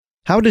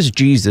How does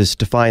Jesus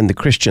define the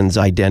Christian's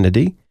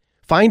identity?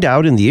 Find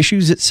out in the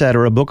Issues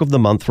Etc. Book of the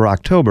Month for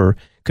October,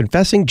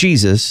 Confessing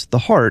Jesus, the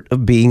Heart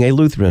of Being a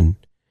Lutheran.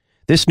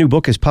 This new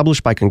book is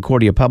published by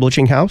Concordia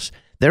Publishing House.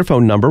 Their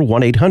phone number,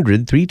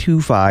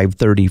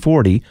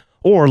 1-800-325-3040,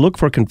 or look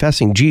for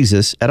Confessing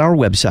Jesus at our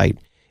website,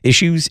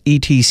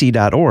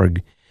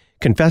 issuesetc.org.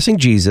 Confessing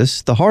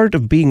Jesus, the Heart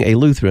of Being a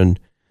Lutheran,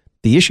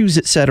 the Issues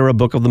Etc.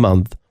 Book of the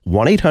Month,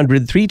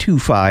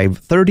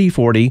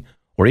 1-800-325-3040,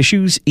 or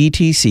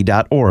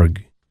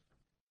issuesetc.org.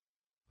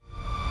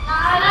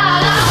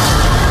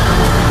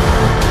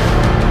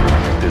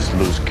 This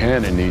loose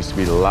cannon needs to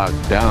be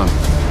locked down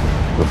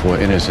before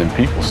innocent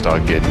people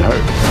start getting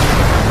hurt.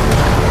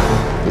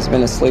 He's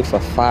been asleep for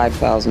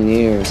 5,000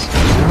 years.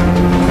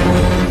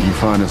 You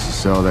find us a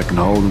cell that can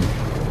hold him,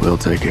 we'll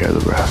take care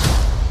of the rest.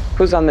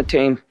 Who's on the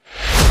team?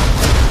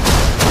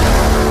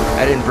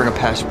 I didn't bring a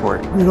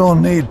passport. We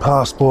don't need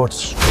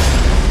passports.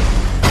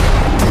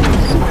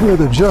 We're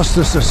the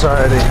Justice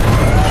Society.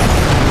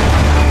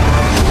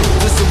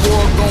 There's a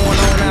war going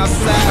on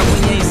outside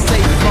when you ain't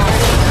safe from.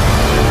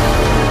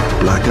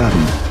 Black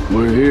Adam,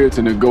 we're here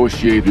to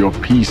negotiate your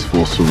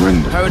peaceful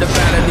surrender. Heard about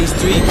at least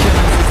 3 killings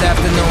this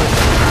afternoon.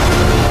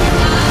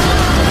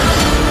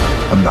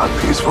 I'm not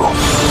peaceful.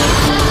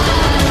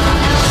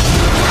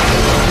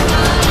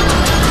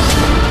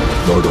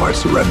 Nor do I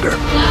surrender.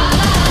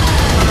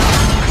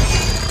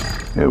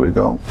 Here we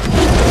go.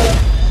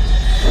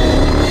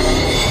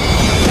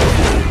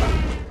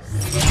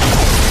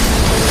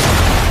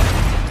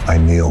 I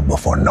kneel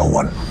before no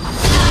one.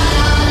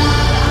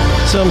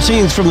 Some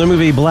scenes from the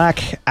movie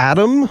Black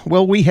Adam.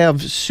 Well, we have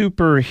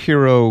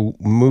superhero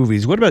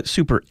movies. What about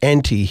super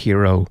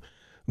anti-hero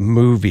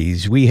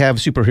movies? We have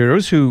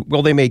superheroes who,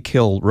 well, they may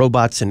kill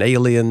robots and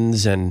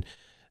aliens and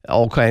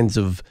all kinds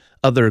of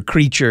other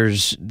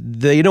creatures.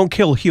 They don't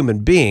kill human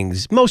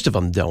beings. Most of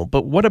them don't.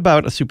 But what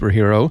about a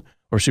superhero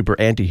or super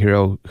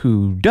anti-hero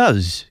who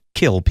does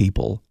kill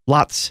people?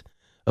 Lots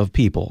of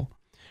people.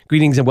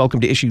 Greetings and welcome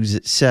to Issues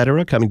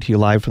Etc., coming to you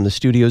live from the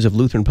studios of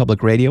Lutheran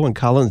Public Radio in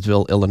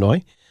Collinsville,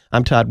 Illinois.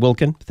 I'm Todd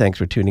Wilkin. Thanks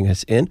for tuning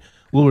us in.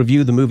 We'll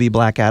review the movie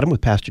Black Adam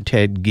with Pastor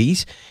Ted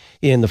Giese.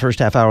 In the first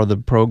half hour of the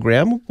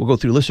program, we'll go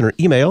through listener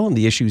email and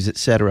the Issues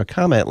Etc.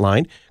 comment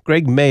line.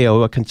 Greg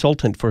Mayo, a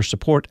consultant for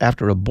support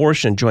after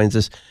abortion, joins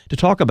us to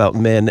talk about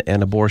men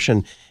and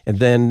abortion. And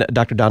then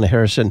Dr. Donna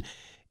Harrison,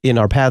 in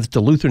our Paths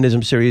to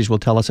Lutheranism series, will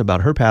tell us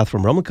about her path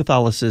from Roman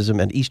Catholicism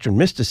and Eastern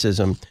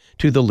mysticism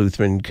to the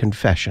Lutheran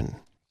Confession.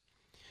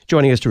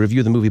 Joining us to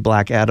review the movie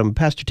Black Adam,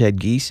 Pastor Ted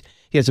Giese.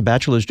 He has a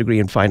bachelor's degree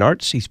in fine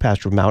arts. He's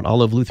pastor of Mount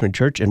Olive Lutheran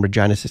Church in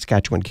Regina,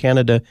 Saskatchewan,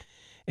 Canada.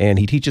 And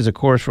he teaches a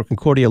course for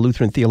Concordia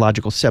Lutheran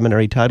Theological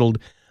Seminary titled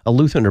A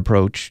Lutheran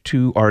Approach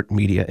to Art,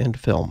 Media, and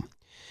Film.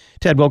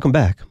 Ted, welcome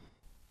back.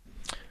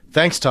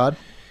 Thanks, Todd.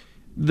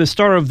 The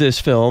star of this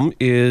film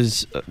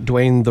is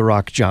Dwayne "The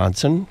Rock"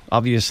 Johnson.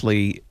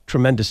 Obviously,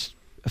 tremendous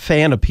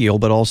fan appeal,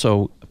 but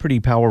also a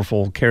pretty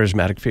powerful,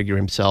 charismatic figure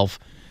himself.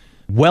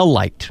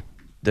 Well-liked.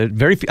 I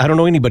don't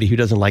know anybody who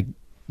doesn't like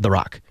The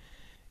Rock.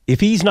 If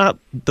he's not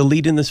the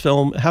lead in this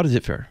film, how does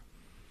it fare?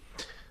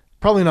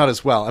 Probably not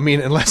as well. I mean,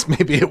 unless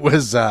maybe it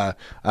was,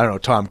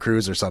 Tom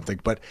Cruise or something.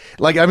 But,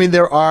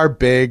 there are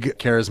big,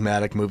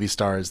 charismatic movie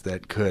stars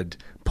that could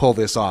pull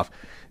this off.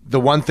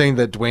 The one thing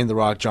that Dwayne "The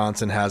Rock"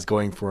 Johnson has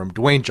going for him,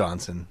 Dwayne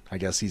Johnson, I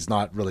guess he's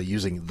not really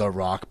using The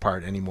Rock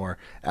part anymore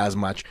as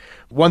much.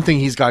 One thing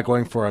he's got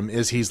going for him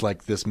is he's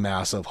like this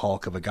massive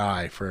Hulk of a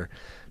guy for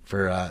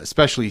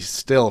especially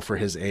still for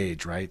his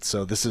age, right?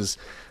 So this is,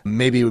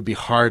 maybe it would be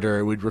harder.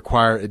 It would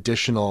require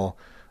additional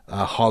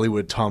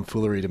Hollywood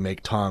tomfoolery to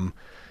make Tom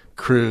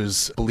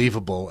Cruise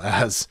believable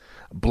as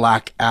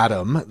Black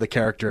Adam, the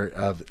character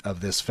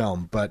of this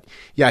film. But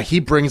yeah,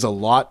 he brings a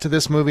lot to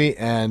this movie,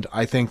 and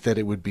I think that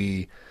it would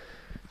be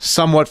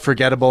somewhat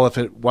forgettable if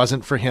it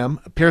wasn't for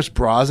him. Pierce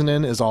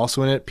Brosnan is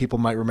also in it. People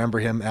might remember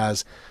him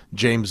as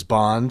James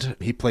Bond.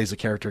 He plays a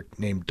character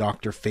named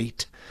Dr.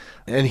 Fate,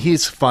 and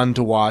he's fun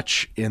to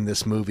watch in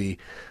this movie.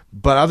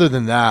 But other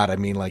than that, I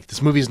mean,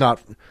 this movie's not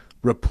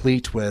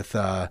replete with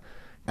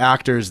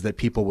actors that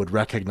people would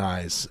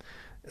recognize.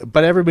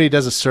 But everybody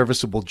does a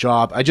serviceable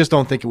job. I just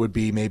don't think it would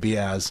be maybe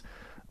as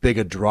big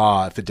a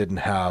draw if it didn't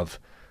have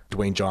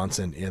Dwayne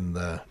Johnson in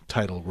the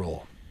title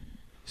role.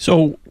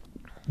 So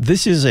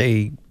this is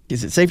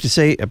is it safe to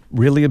say, a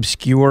really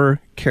obscure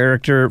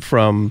character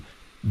from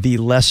the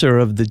lesser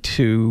of the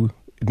two,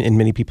 in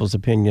many people's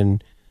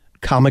opinion,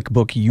 comic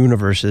book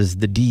universes,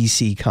 the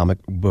DC comic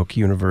book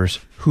universe?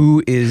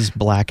 Who is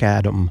Black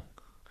Adam?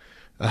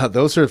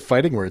 Those are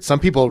fighting words.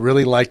 Some people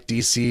really like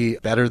DC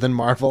better than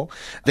Marvel.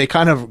 They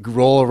kind of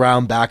roll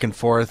around back and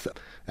forth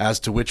as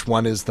to which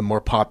one is the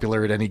more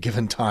popular at any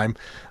given time.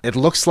 It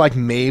looks like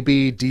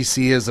maybe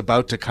DC is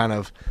about to kind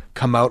of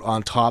come out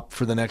on top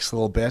for the next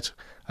little bit.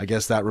 I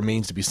guess that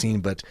remains to be seen,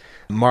 but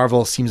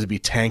Marvel seems to be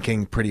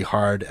tanking pretty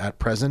hard at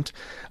present.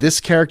 This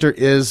character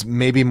is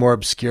maybe more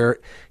obscure.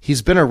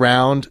 He's been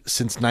around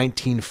since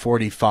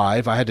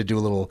 1945. I had to do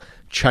a little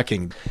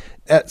checking.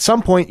 At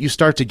some point, you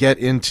start to get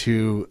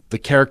into the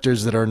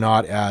characters that are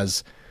not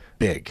as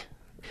big.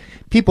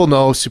 people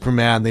know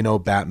Superman, they know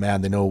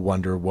Batman, they know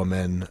Wonder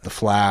Woman, The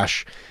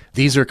Flash.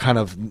 These are kind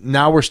of,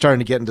 now we're starting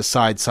to get into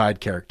side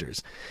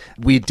characters.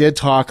 We did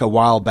talk a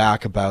while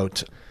back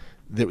about,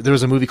 there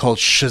was a movie called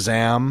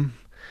Shazam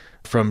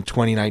from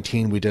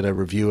 2019. We did a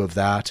review of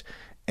that.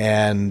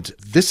 And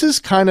this is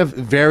kind of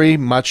very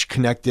much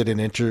connected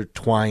and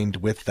intertwined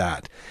with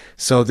that.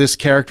 So this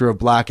character of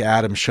Black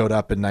Adam showed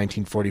up in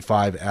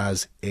 1945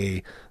 as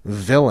a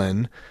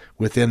villain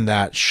within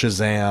that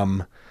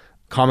Shazam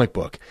comic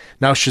book.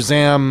 Now,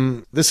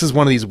 Shazam, this is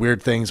one of these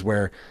weird things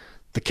where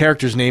the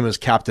character's name is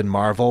Captain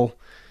Marvel,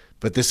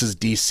 but this is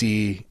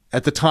DC.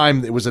 At the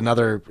time, it was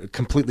another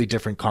completely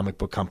different comic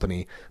book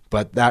company,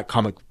 but that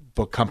comic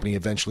book company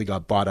eventually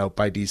got bought out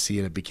by DC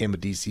and it became a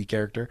DC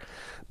character,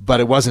 but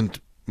it wasn't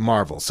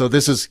Marvel. So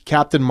this is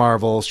Captain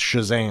Marvel,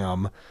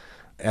 Shazam,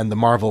 and the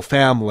Marvel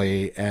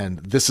family, and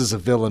this is a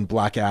villain,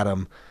 Black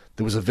Adam.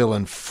 There was a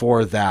villain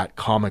for that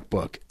comic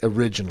book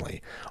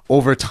originally.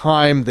 Over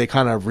time, they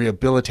kind of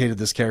rehabilitated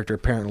this character.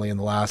 Apparently in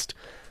the last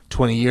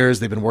 20 years,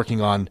 they've been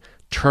working on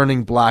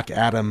turning Black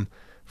Adam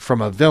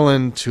from a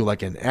villain to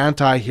like an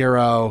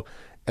anti-hero,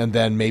 and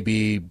then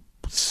maybe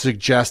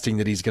suggesting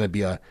that he's going to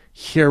be a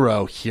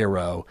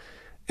hero.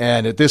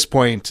 And at this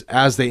point,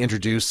 as they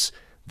introduce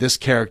this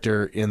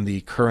character in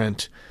the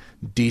current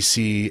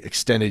DC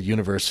Extended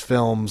Universe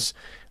films,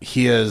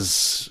 he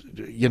is,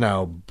 you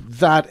know,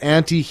 that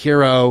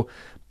anti-hero,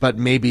 but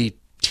maybe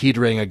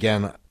teetering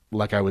again,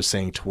 like I was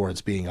saying,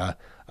 towards being a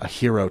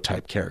hero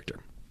type character.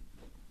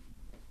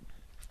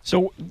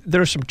 So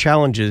there are some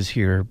challenges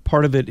here.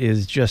 Part of it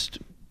is just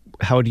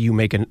how do you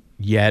make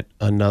yet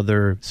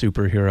another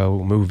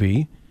superhero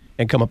movie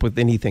and come up with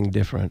anything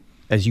different,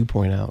 as you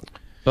point out.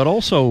 But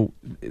also,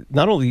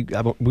 not only,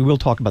 we will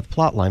talk about the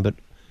plot line, but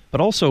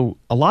also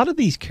a lot of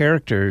these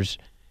characters,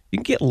 you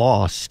can get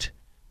lost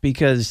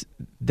because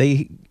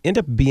they end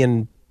up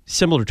being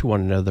similar to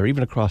one another,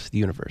 even across the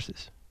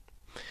universes.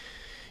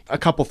 A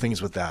couple things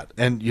with that.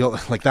 And you'll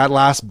like that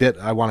last bit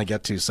I want to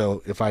get to.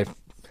 So if I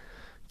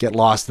get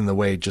lost in the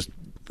way, just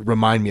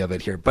remind me of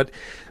it here. But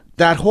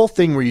that whole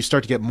thing where you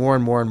start to get more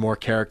and more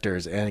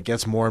characters and it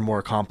gets more and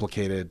more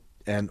complicated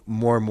and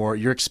more,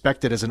 you're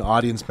expected as an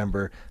audience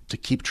member to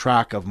keep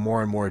track of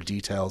more and more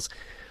details.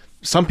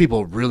 Some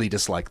people really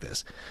dislike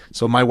this.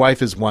 So my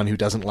wife is one who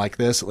doesn't like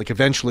this. Like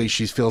eventually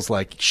she feels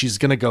like she's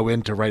going to go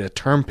in to write a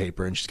term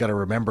paper and she's got to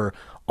remember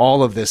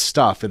all of this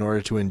stuff in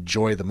order to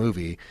enjoy the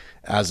movie,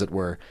 as it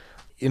were.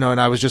 You know, and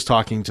I was just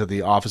talking to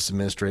the office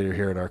administrator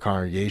here at our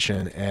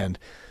congregation, and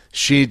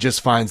she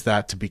just finds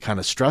that to be kind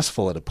of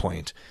stressful at a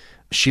point.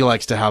 She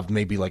likes to have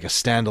maybe like a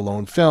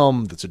standalone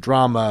film that's a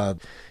drama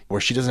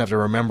where she doesn't have to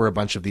remember a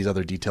bunch of these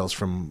other details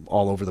from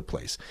all over the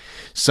place.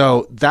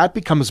 So that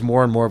becomes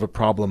more and more of a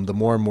problem the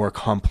more and more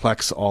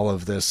complex all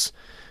of this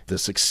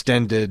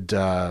extended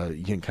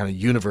kind of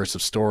universe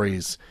of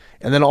stories.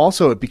 And then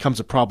also it becomes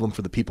a problem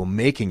for the people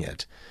making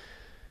it,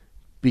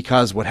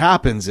 because what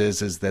happens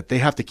is that they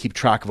have to keep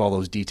track of all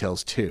those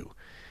details too.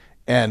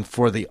 And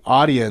for the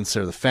audience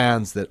or the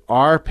fans that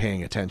are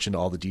paying attention to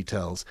all the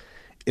details,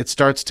 it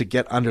starts to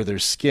get under their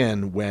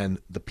skin when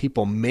the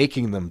people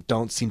making them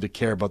don't seem to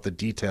care about the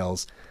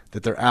details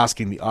that they're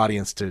asking the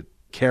audience to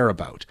care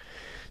about.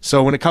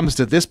 So when it comes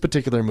to this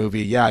particular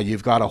movie, yeah,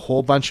 you've got a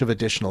whole bunch of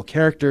additional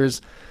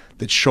characters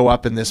that show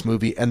up in this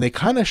movie, and they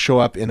kind of show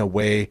up in a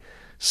way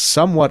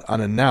somewhat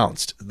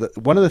unannounced.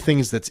 One of the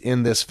things that's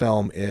in this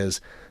film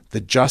is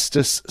the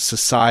Justice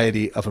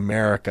Society of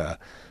America,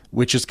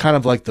 which is kind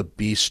of like the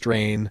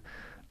B-strain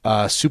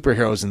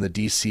superheroes in the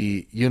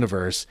DC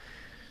universe.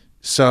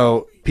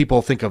 So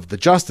people think of the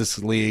Justice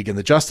League, and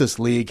the Justice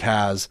League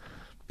has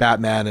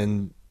Batman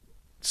and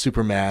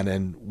Superman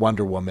and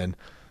Wonder Woman.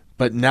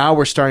 But now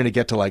we're starting to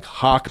get to like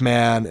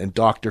Hawkman and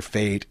Dr.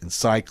 Fate and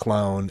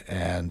Cyclone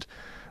and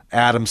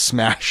Atom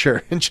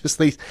Smasher. And just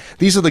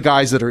these are the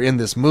guys that are in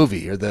this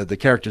movie, or the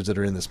characters that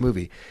are in this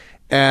movie.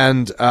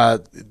 And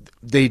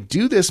they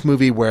do this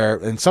movie where,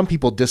 and some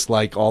people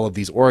dislike all of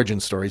these origin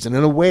stories. And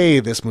in a way,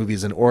 this movie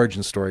is an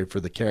origin story for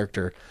the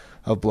character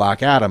of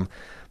Black Adam.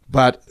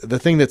 But the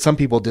thing that some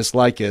people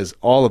dislike is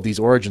all of these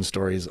origin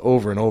stories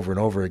over and over and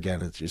over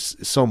again. It's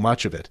just so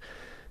much of it.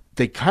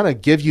 They kind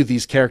of give you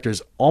these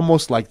characters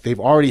almost like they've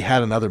already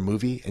had another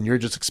movie and you're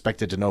just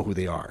expected to know who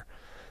they are.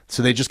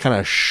 So they just kind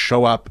of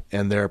show up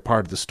and they're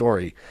part of the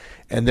story.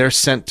 And they're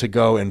sent to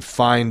go and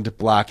find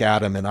Black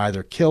Adam and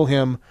either kill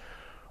him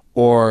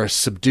or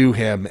subdue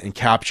him and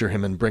capture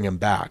him and bring him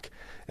back.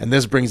 And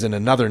this brings in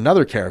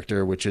another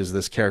character, which is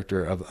this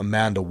character of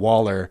Amanda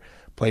Waller,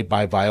 played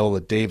by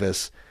Viola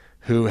Davis,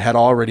 who had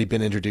already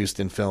been introduced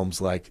in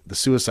films like The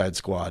Suicide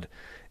Squad.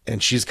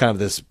 And she's kind of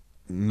this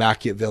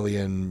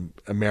Machiavellian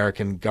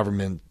American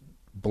government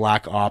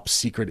black ops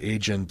secret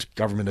agent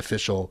government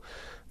official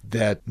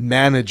that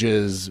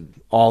manages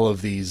all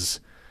of these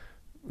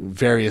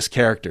various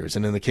characters.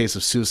 And in the case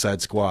of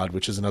Suicide Squad,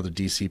 which is another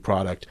DC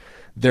product,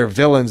 they're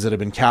villains that have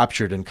been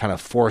captured and kind of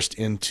forced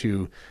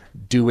into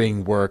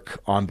doing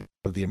work on behalf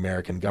of the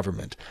American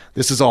government.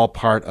 This is all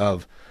part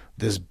of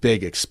this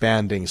big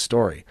expanding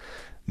story.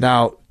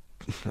 Now,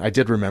 I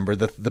did remember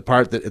the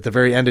part that at the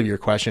very end of your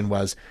question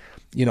was,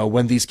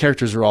 when these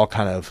characters are all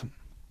kind of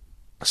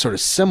sort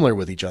of similar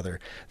with each other,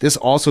 this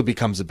also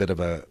becomes a bit of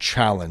a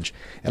challenge.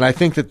 And I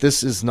think that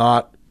this is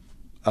not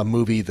a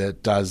movie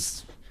that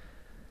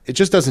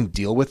just doesn't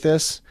deal with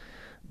this,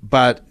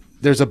 but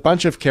there's a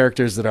bunch of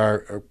characters that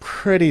are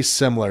pretty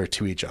similar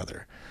to each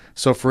other.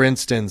 So for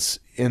instance,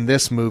 in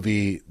this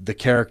movie, the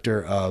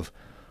character of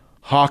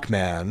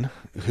Hawkman,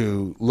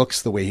 who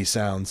looks the way he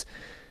sounds,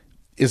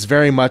 is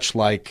very much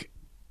like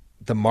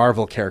the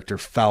Marvel character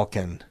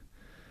Falcon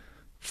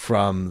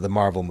from the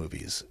Marvel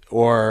movies.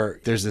 Or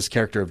there's this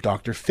character of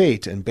Dr.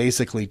 Fate, and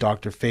basically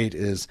Dr. Fate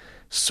is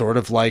sort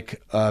of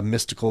like a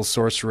mystical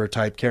sorcerer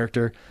type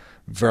character,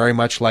 very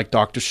much like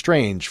Doctor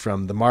Strange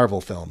from the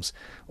Marvel films,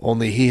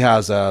 only he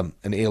has an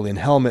alien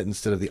helmet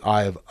instead of the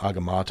Eye of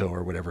Agamotto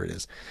or whatever it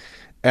is.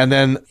 And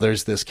then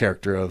there's this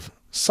character of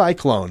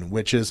Cyclone,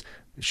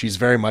 she's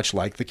very much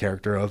like the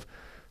character of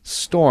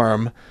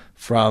Storm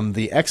from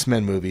the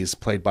X-Men movies,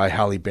 played by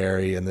Halle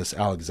Berry and this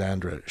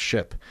Alexandra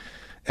Shipp.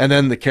 And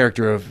then the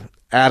character of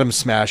Atom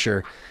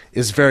Smasher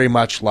is very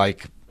much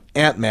like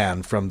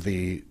Ant-Man from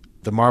the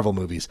Marvel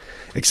movies,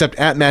 except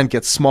Ant-Man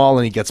gets small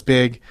and he gets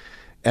big,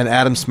 and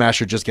Atom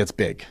Smasher just gets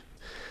big.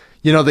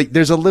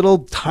 There's a little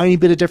tiny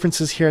bit of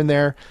differences here and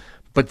there,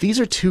 but these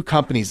are two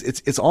companies.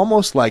 It's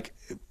almost like,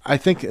 I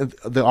think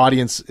the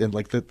audience and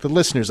like the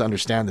listeners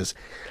understand this.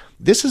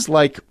 This is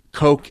like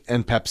Coke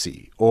and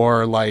Pepsi,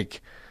 or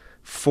like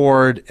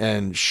Ford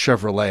and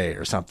Chevrolet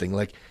or something.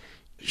 Like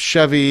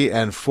Chevy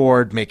and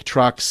Ford make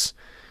trucks.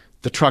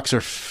 The trucks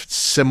are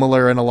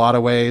similar in a lot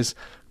of ways.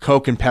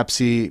 Coke and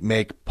Pepsi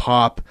make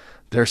pop.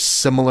 They're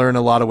similar in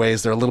a lot of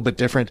ways. They're a little bit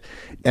different.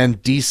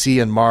 And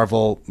DC and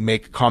Marvel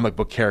make comic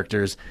book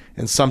characters,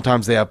 and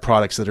sometimes they have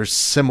products that are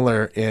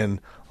similar in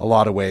a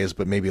lot of ways,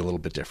 but maybe a little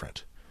bit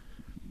different.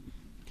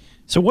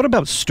 So what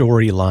about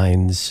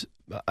storylines?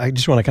 I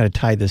just want to kind of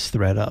tie this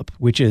thread up,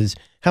 which is,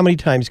 how many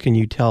times can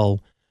you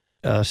tell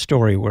a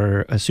story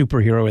where a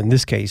superhero, in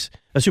this case,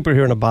 a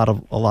superhero and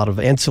a lot of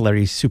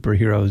ancillary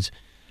superheroes,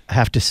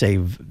 have to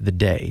save the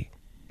day?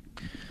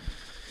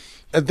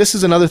 This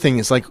is another thing.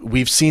 It's like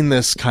we've seen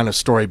this kind of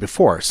story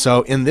before.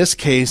 So in this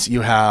case,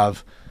 you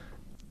have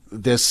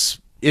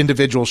this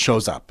individual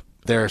shows up.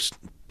 They're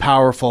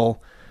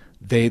powerful.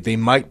 They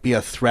might be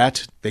a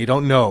threat. They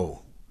don't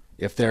know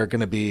if they're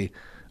going to be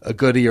a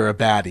goodie or a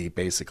baddie,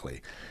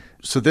 basically.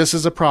 So this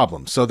is a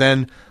problem. So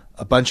then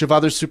a bunch of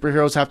other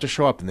superheroes have to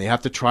show up, and they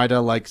have to try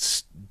to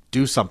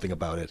do something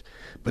about it.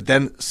 But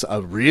then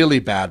a really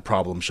bad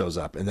problem shows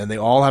up, and then they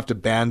all have to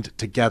band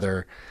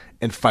together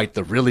and fight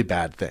the really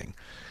bad thing.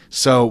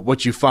 So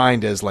what you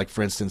find is, like,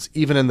 for instance,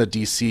 even in the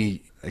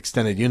DC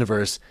extended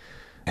universe,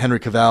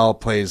 Henry Cavill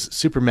plays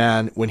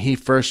Superman. When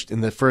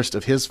in the first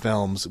of his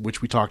films,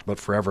 which we talked about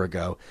forever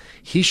ago,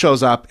 he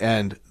shows up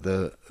and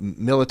the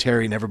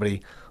military and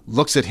everybody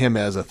looks at him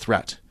as a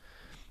threat.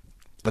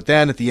 But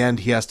then at the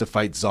end, he has to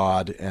fight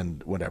Zod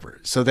and whatever.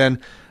 So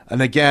then,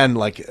 and again,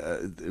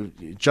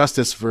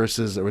 Justice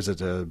versus, or was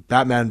it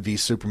Batman v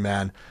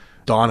Superman,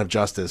 Dawn of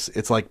Justice?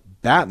 It's like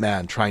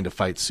Batman trying to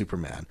fight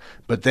Superman.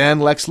 But then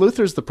Lex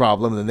Luthor's the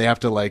problem, and then they have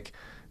to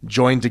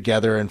join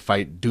together and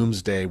fight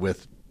Doomsday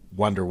with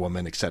Wonder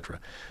Woman, etc.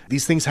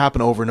 These things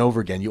happen over and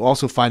over again. You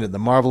also find it in the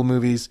Marvel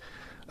movies.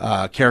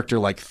 A character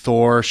like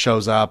Thor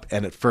shows up,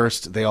 and at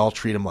first they all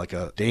treat him like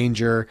a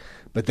danger,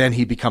 but then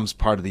he becomes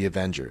part of the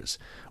Avengers.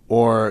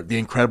 Or the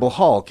Incredible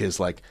Hulk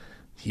is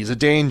he's a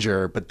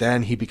danger, but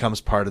then he becomes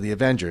part of the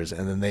Avengers,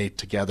 and then they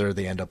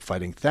end up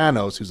fighting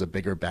Thanos, who's a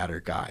bigger, badder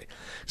guy.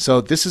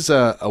 So this is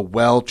a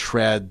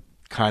well-tread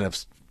kind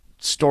of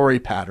story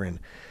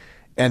pattern.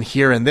 And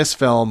here in this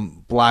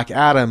film, Black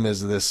Adam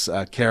is this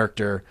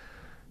character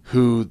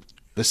who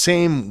the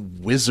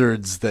same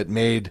wizards that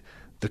made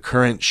the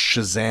current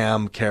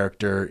Shazam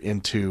character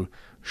into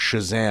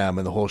Shazam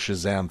and the whole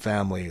Shazam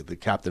family, the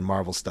Captain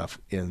Marvel stuff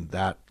in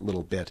that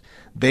little bit,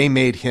 they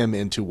made him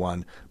into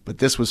one, but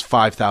this was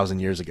 5,000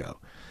 years ago.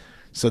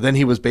 So then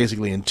he was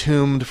basically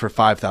entombed for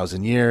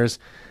 5,000 years,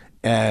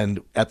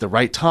 and at the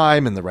right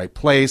time, in the right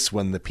place,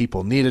 when the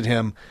people needed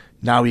him,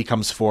 now he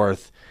comes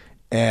forth,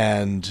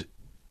 and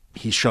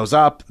he shows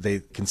up.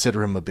 They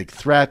consider him a big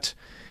threat.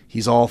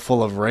 He's all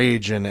full of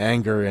rage and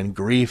anger and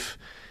grief,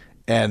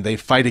 and they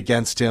fight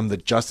against him. The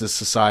Justice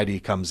Society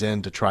comes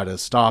in to try to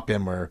stop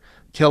him or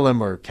kill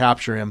him or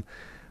capture him.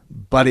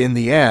 But in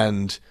the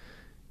end,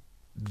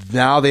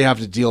 now they have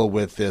to deal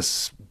with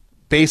this,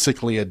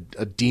 basically a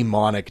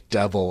demonic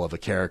devil of a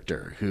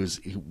character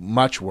who's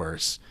much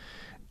worse.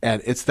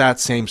 And it's that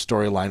same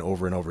storyline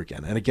over and over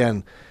again. And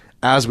again,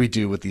 as we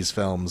do with these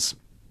films,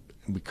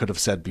 we could have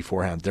said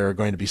beforehand, there are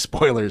going to be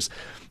spoilers,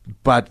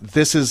 but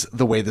this is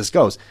the way this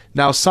goes.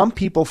 Now, some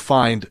people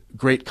find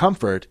great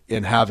comfort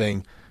in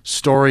having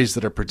stories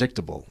that are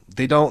predictable.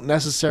 They don't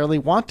necessarily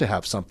want to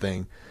have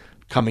something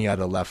coming out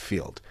of left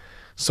field.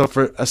 So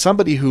for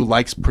somebody who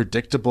likes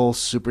predictable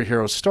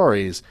superhero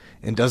stories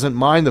and doesn't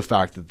mind the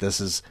fact that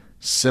this is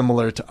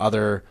similar to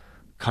other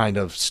kind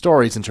of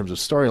stories in terms of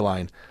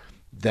storyline,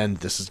 then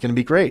this is going to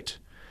be great.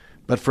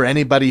 But for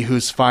anybody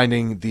who's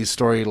finding these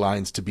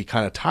storylines to be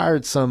kind of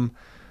tiresome,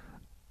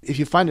 if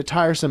you find it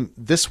tiresome,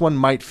 this one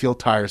might feel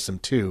tiresome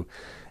too.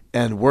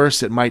 And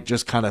worse, it might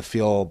just kind of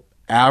feel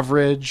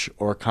average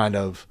or kind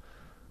of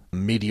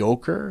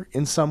mediocre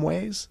in some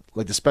ways.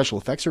 Like the special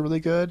effects are really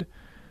good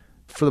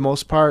for the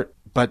most part,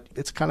 but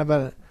it's kind of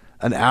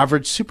an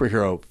average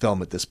superhero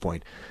film at this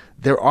point.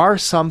 There are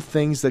some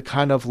things that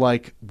kind of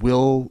like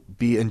will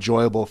be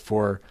enjoyable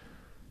for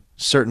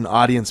certain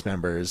audience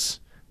members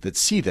that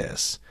see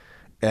this,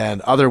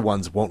 and other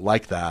ones won't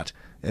like that.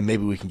 And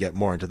maybe we can get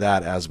more into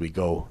that as we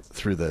go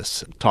through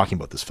this, talking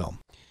about this film.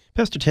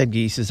 Pastor Ted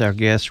Giese is our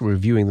guest. We're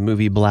reviewing the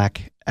movie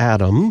Black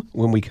Adam.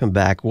 When we come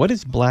back, what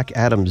is Black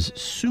Adam's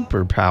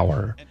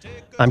superpower?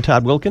 I'm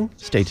Todd Wilkin.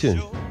 Stay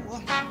tuned.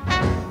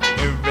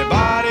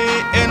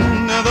 Everybody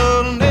in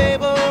the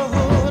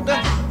neighborhood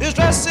is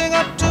dressing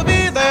up to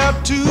be there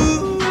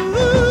too.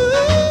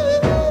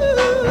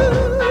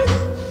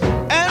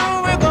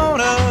 And we're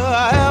gonna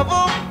have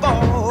a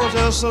ball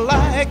just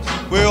like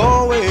we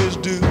always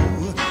do.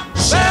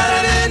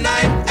 Saturday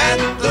night at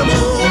the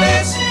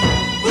movies,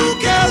 who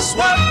cares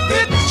what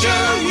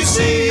picture you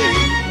see?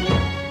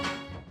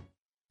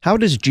 How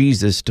does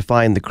Jesus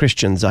define the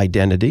Christian's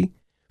identity?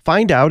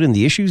 Find out in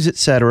the Issues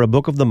Etc.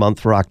 Book of the Month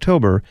for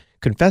October,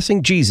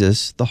 Confessing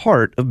Jesus, the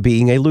Heart of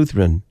Being a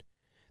Lutheran.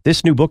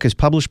 This new book is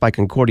published by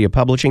Concordia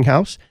Publishing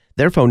House.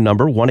 Their phone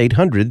number,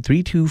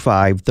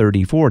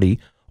 1-800-325-3040,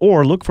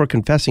 or look for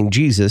Confessing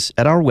Jesus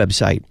at our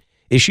website,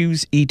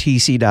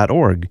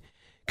 issuesetc.org.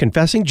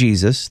 Confessing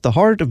Jesus, the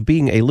Heart of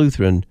Being a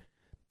Lutheran,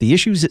 the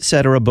Issues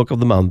Etc. Book of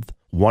the Month,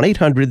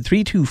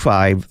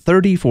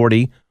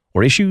 1-800-325-3040,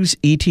 or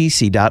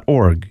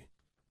issuesetc.org.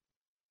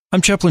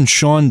 I'm Chaplain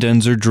Sean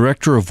Denzer,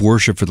 Director of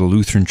Worship for the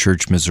Lutheran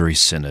Church Missouri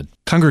Synod.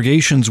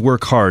 Congregations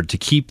work hard to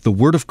keep the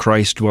Word of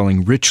Christ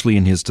dwelling richly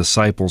in His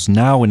disciples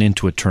now and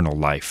into eternal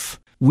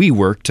life. We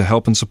work to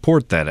help and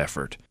support that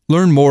effort.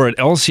 Learn more at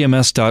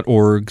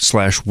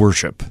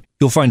lcms.org/worship.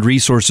 You'll find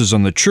resources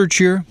on the church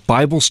year,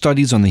 Bible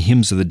studies on the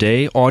hymns of the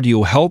day,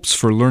 audio helps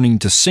for learning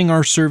to sing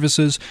our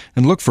services,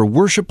 and look for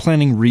worship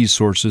planning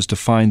resources to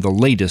find the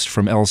latest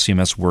from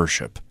LCMS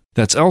worship.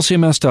 That's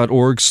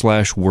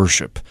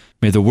lcms.org/worship.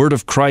 May the word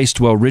of Christ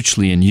dwell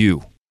richly in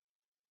you.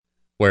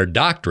 Where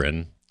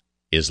doctrine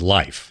is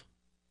life.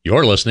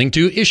 You're listening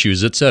to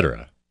Issues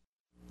Etc.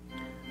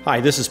 Hi,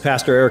 this is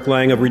Pastor Eric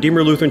Lang of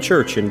Redeemer Lutheran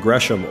Church in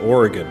Gresham,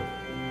 Oregon.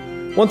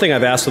 One thing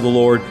I've asked of the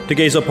Lord, to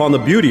gaze upon the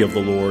beauty of the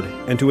Lord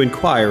and to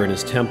inquire in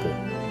His temple.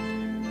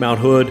 Mount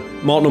Hood,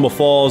 Multnomah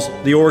Falls,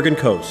 the Oregon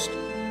coast.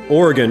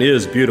 Oregon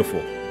is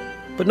beautiful,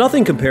 but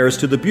nothing compares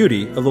to the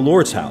beauty of the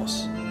Lord's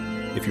house.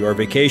 If you are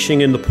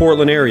vacationing in the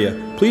Portland area,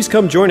 please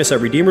come join us at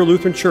Redeemer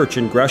Lutheran Church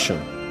in Gresham,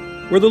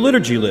 where the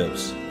liturgy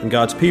lives and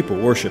God's people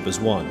worship as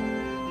one.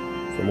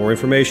 For more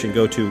information,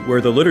 go to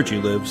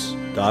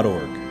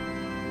wheretheliturgylives.org.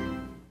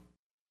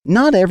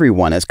 Not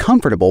everyone is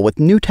comfortable with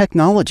new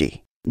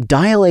technology.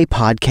 Dial A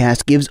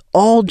Podcast gives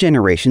all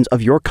generations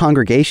of your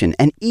congregation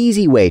an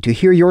easy way to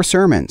hear your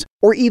sermons,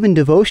 or even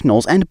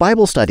devotionals and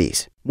Bible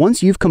studies.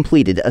 Once you've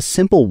completed a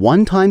simple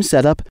one-time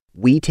setup,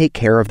 we take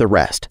care of the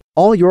rest.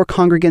 All your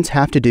congregants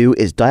have to do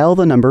is dial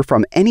the number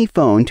from any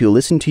phone to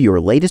listen to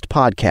your latest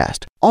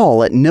podcast,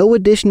 all at no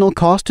additional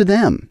cost to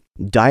them.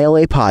 Dial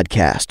A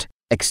Podcast.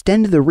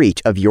 Extend the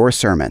reach of your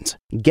sermons.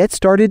 Get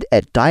started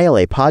at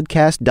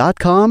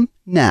dialapodcast.com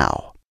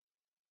now.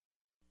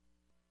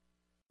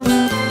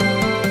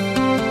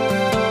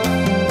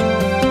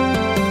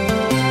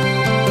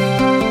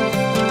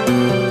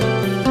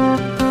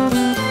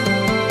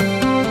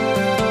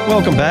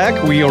 Welcome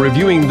back. We are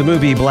reviewing the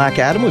movie Black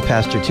Adam with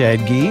Pastor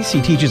Ted Giese.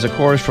 He teaches a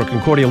course for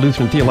Concordia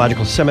Lutheran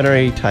Theological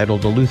Seminary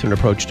titled The Lutheran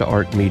Approach to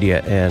Art,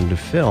 Media, and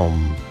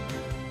Film.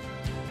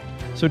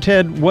 So,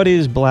 Ted, what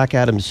is Black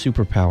Adam's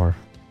superpower?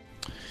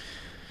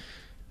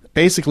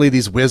 Basically,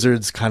 these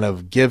wizards kind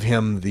of give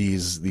him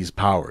these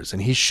powers,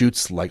 and he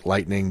shoots like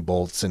lightning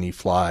bolts, and he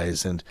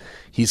flies, and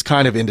he's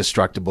kind of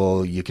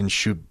indestructible. You can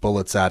shoot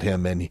bullets at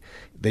him, and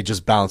they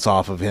just bounce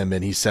off of him,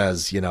 and he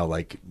says, you know,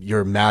 like,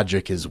 your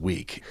magic is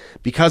weak.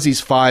 Because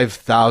he's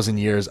 5,000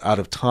 years out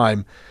of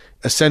time,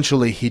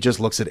 essentially he just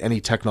looks at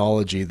any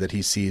technology that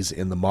he sees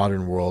in the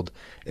modern world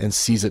and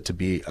sees it to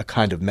be a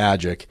kind of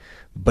magic,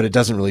 but it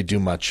doesn't really do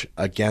much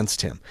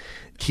against him.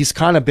 He's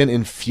kind of been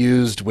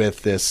infused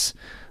with this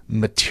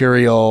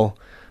material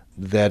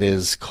that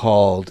is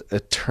called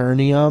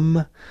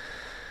Eternium.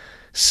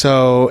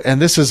 So,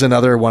 and this is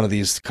another one of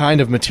these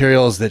kind of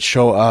materials that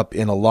show up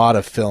in a lot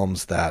of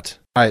films that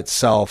by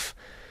itself,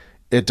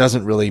 it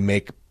doesn't really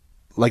make,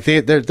 like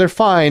they're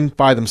fine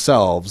by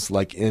themselves,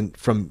 like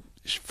from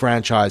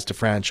franchise to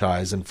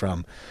franchise and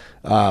from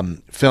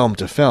film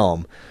to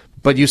film,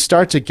 but you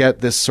start to get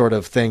this sort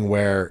of thing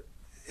where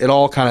it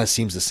all kind of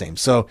seems the same.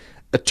 So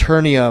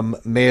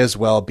Eternium may as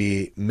well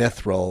be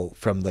Mithril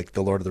from like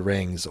the Lord of the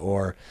Rings,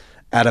 or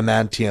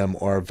Adamantium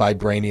or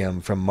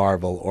Vibranium from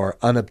Marvel, or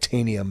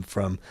Unobtainium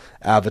from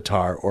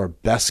Avatar, or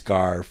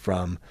Beskar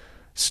from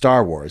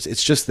Star Wars.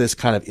 It's just this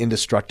kind of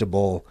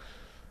indestructible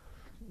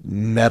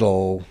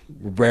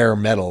rare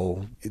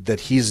metal that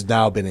he's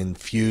now been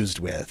infused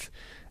with,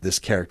 this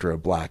character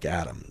of Black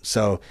Adam.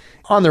 So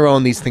on their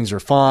own, these things are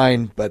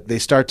fine, but they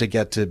start to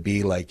get to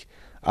be like,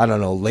 I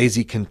don't know,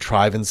 lazy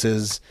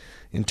contrivances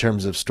in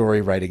terms of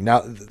story writing.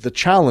 Now, the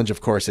challenge,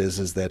 of course,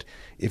 is that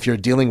if you're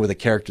dealing with a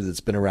character that's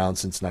been around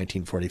since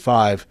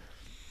 1945,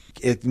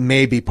 it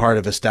may be part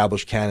of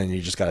established canon.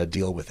 You just got to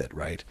deal with it,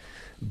 right?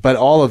 But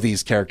all of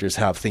these characters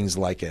have things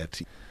like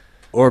it,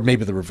 or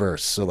maybe the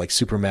reverse. So like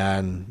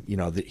Superman,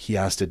 he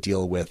has to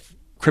deal with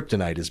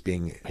kryptonite as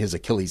being his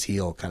Achilles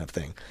heel kind of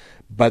thing.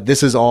 But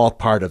this is all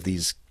part of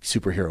these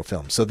superhero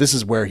films. So this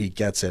is where he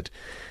gets it.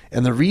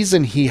 And the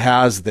reason he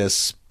has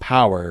this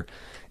power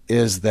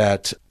is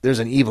that there's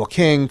an evil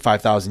king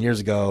 5,000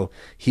 years ago.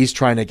 He's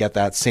trying to get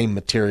that same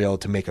material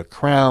to make a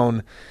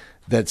crown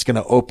that's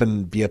going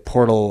to be a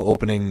portal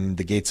opening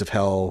the gates of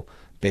hell,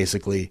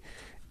 basically.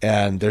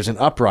 And there's an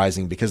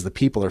uprising because the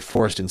people are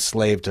forced,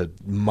 enslaved, to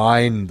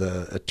mine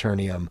the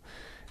Eternium.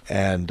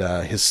 And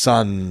his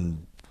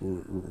son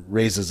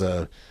raises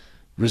a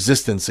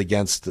resistance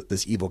against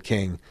this evil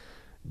king,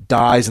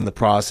 dies in the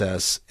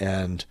process,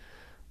 and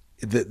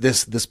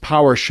this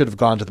power should have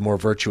gone to the more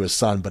virtuous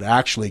son, but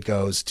actually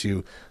goes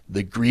to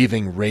the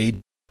grieving,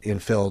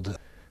 rage-filled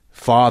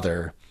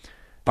father.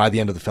 By the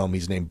end of the film,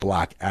 he's named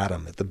Black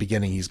Adam. At the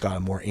beginning, he's got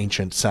a more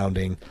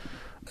ancient-sounding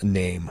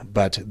name,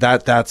 but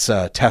that's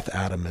Teth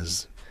Adam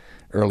is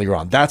earlier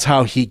on. That's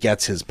how he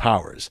gets his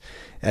powers,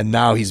 and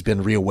now he's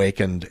been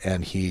reawakened,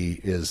 and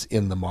he is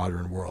in the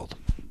modern world.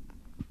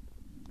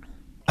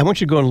 I want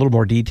you to go in a little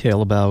more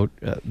detail about,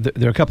 there's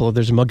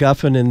a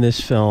MacGuffin in this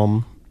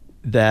film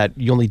that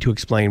you'll need to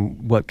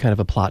explain what kind of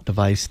a plot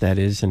device that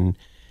is and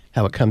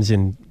how it comes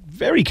in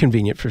very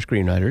convenient for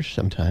screenwriters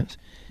sometimes.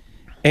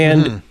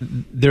 And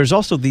there's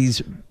also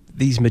these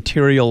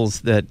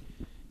materials that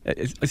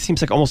it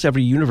seems like almost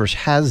every universe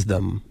has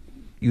them.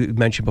 You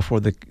mentioned before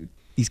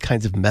these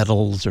kinds of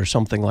metals or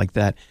something like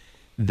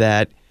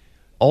that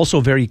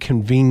also very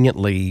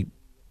conveniently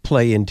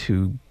play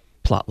into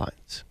plot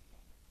lines.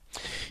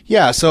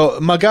 Yeah, so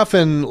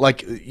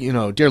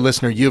MacGuffin, dear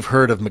listener, you've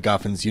heard of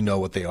MacGuffins, you know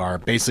what they are.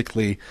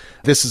 Basically,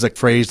 this is a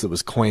phrase that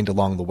was coined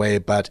along the way,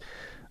 but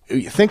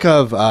think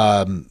of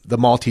the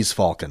Maltese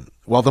Falcon.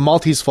 Well, the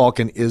Maltese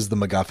Falcon is the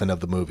MacGuffin of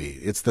the movie.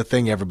 It's the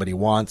thing everybody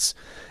wants.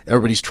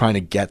 Everybody's trying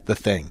to get the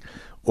thing.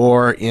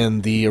 Or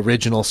in the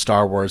original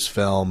Star Wars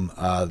film,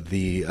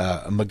 the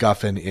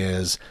MacGuffin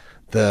is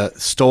the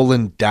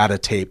stolen data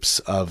tapes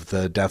of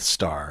the Death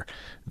Star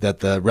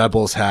that the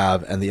rebels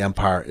have and the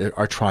Empire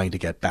are trying to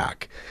get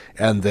back.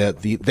 And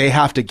they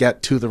have to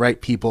get to the right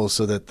people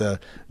so that the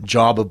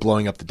job of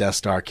blowing up the Death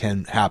Star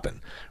can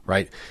happen,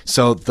 right?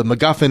 So the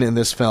MacGuffin in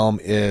this film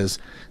is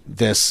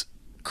this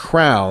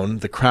crown,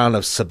 the crown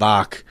of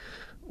Sabak,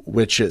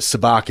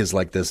 Sabak is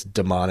like this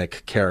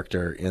demonic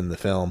character in the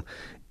film.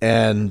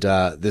 And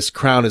this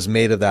crown is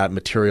made of that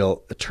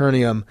material,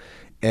 Eternium,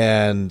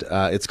 and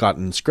it's got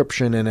an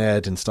inscription in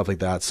it and stuff like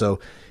that. So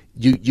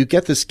you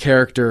get this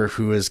character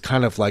who is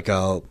kind of like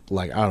a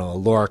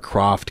Laura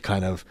Croft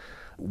kind of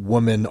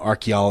woman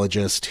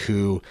archaeologist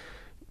who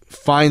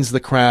finds the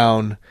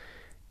crown,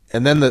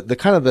 and then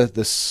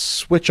the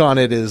switch on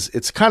it is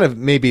it's kind of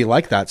maybe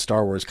like that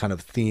Star Wars kind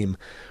of theme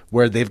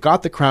where they've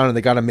got the crown and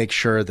they got to make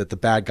sure that the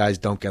bad guys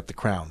don't get the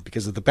crown,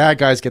 because if the bad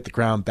guys get the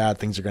crown, bad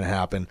things are going to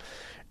happen.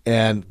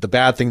 And the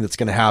bad thing that's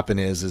going to happen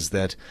is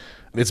that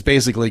it's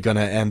basically going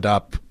to end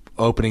up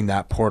opening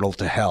that portal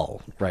to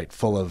hell, right,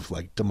 full of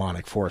like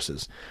demonic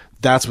forces.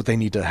 That's what they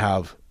need to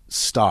have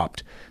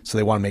stopped. So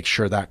they want to make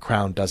sure that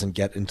crown doesn't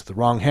get into the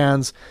wrong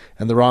hands,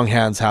 and the wrong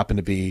hands happen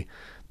to be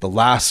the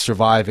last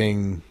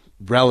surviving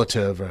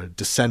relative or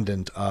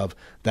descendant of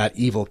that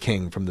evil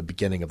king from the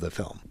beginning of the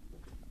film.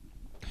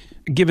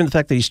 Given the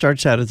fact that he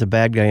starts out as a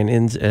bad guy and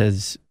ends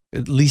as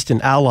at least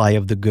an ally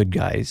of the good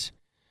guys,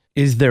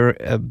 is there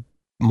a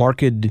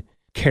marked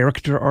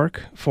character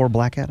arc for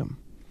Black Adam?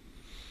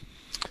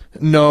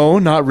 No,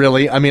 not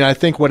really. I mean, I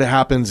think what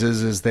happens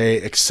is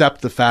they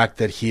accept the fact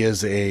that he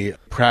is a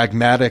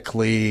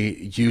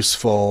pragmatically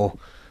useful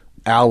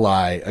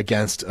ally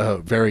against a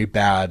very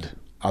bad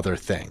other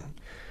thing.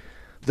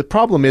 The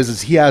problem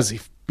is he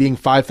has, being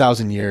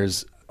 5,000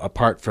 years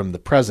apart from the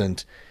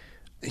present,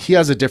 he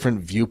has a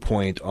different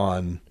viewpoint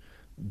on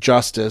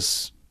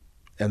justice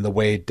and the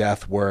way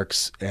death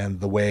works and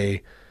the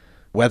way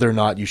whether or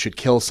not you should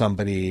kill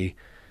somebody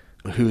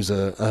who's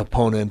an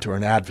opponent or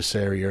an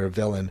adversary or a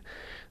villain.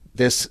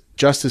 This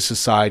Justice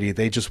Society,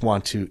 they just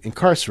want to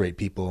incarcerate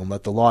people and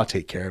let the law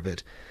take care of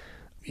it.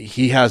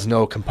 He has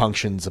no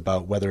compunctions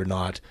about whether or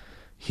not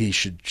he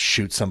should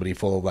shoot somebody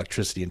full of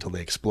electricity until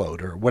they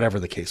explode or whatever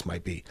the case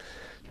might be.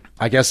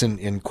 I guess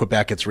in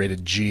Quebec it's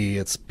rated G,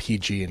 it's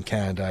PG in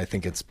Canada. I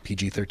think it's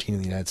PG-13 in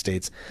the United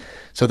States.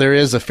 So there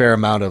is a fair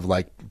amount of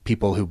like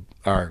people who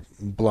are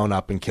blown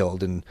up and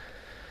killed. And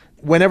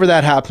whenever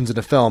that happens in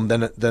a film,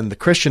 then the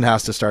Christian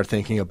has to start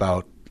thinking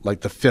about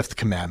like the fifth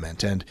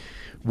commandment and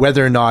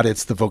whether or not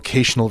it's the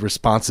vocational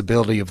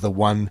responsibility of the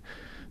one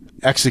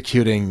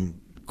executing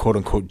quote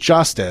unquote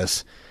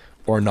justice,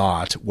 or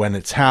not when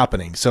it's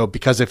happening. So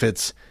because if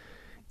it's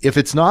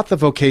not the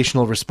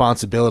vocational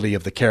responsibility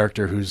of the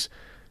character who's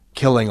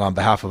killing on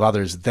behalf of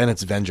others, then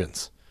it's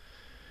vengeance.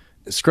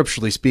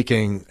 Scripturally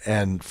speaking,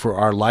 and for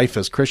our life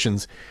as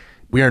Christians,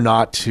 we are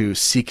not to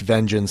seek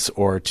vengeance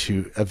or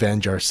to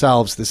avenge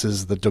ourselves. This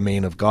is the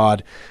domain of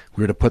God.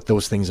 We're to put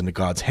those things into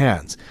God's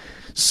hands.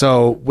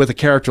 So with a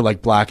character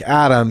like Black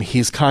Adam,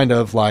 he's kind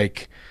of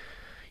like,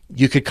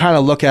 you could kind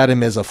of look at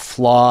him as a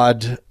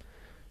flawed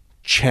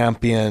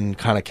champion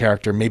kind of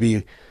character,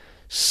 maybe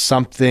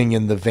something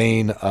in the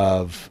vein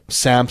of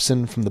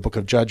Samson from the book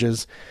of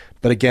Judges.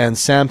 But again,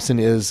 Samson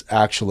is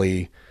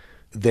actually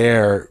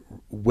there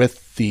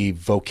with the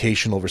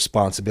vocational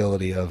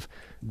responsibility of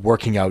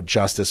working out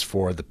justice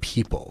for the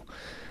people.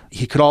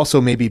 He could also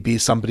maybe be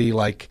somebody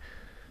like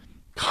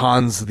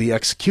Hans the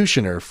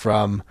Executioner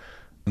from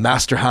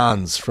Master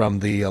Hans from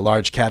the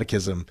Large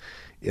Catechism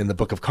in the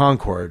Book of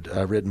Concord,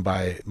 written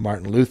by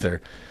Martin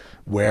Luther,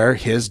 where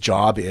his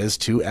job is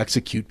to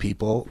execute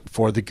people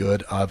for the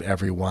good of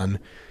everyone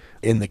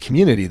in the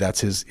community.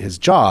 That's his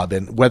job.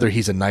 And whether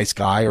he's a nice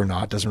guy or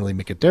not doesn't really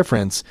make a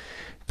difference,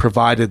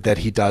 provided that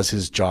he does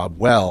his job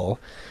well.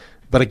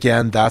 But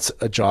again, that's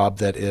a job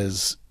that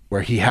is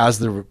where he has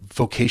the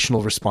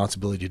vocational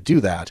responsibility to do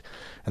that.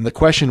 And the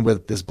question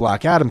with this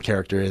Black Adam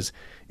character is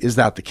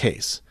that the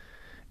case?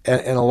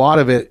 And a lot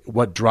of it,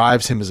 what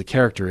drives him as a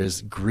character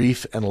is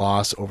grief and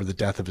loss over the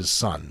death of his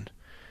son.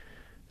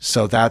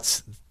 So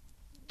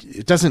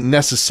it doesn't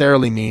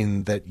necessarily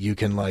mean that you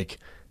can like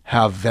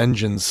have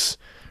vengeance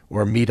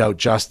or mete out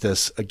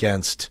justice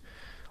against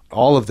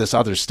all of this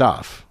other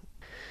stuff.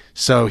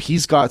 So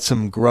he's got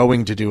some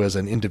growing to do as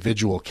an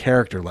individual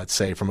character, let's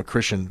say, from a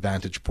Christian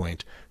vantage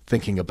point,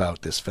 thinking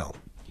about this film.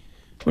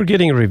 We're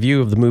getting a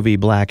review of the movie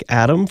Black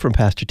Adam from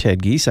Pastor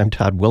Ted Giese. I'm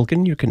Todd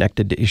Wilken. You're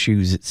connected to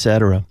Issues,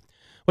 Etc.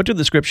 What do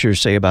the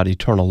scriptures say about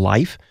eternal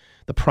life,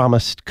 the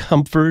promised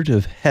comfort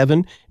of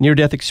heaven,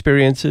 near-death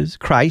experiences,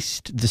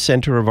 Christ, the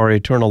center of our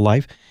eternal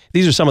life?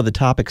 These are some of the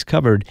topics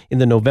covered in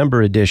the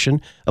November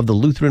edition of the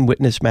Lutheran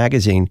Witness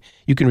magazine.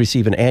 You can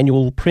receive an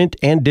annual print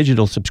and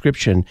digital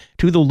subscription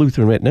to the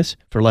Lutheran Witness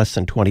for less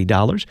than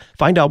 $20.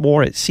 Find out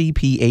more at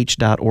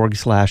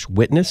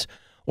cph.org/witness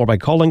or by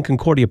calling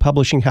Concordia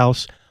Publishing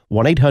House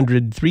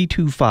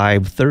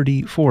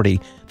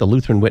 1-800-325-3040, the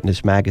Lutheran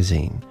Witness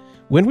magazine.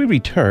 When we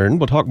return,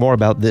 we'll talk more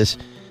about this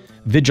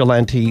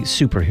vigilante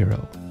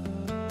superhero.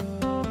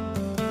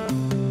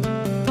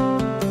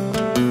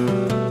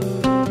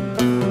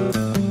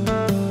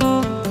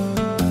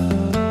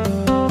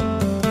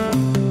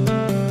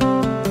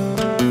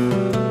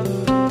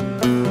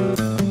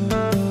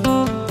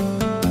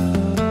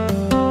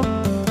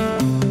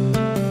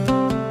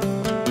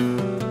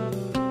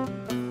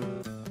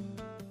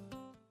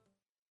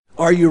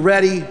 Are you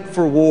ready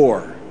for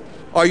war?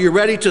 Are you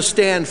ready to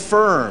stand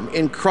firm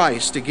in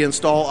Christ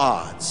against all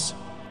odds?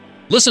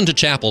 Listen to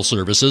chapel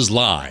services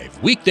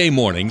live, weekday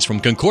mornings from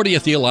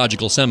Concordia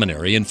Theological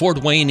Seminary in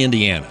Fort Wayne,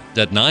 Indiana,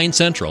 at 9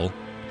 Central,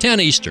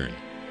 10 Eastern,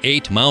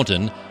 8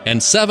 Mountain,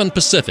 and 7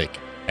 Pacific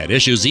at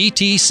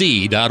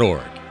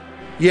issuesetc.org.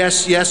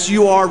 Yes,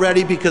 you are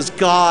ready because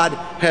God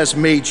has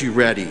made you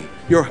ready.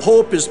 Your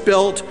hope is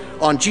built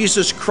on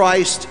Jesus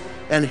Christ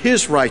and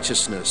His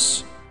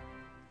righteousness.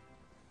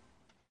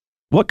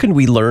 What can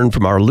we learn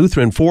from our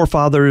Lutheran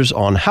forefathers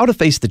on how to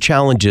face the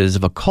challenges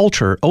of a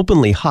culture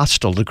openly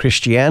hostile to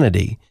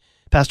Christianity?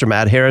 Pastor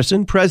Matt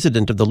Harrison,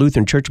 president of the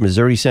Lutheran Church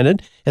Missouri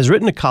Synod, has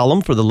written a column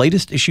for the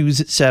latest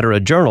Issues, Etc.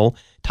 journal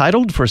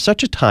titled For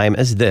Such a Time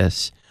as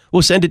This.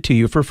 We'll send it to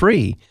you for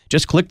free.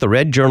 Just click the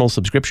red journal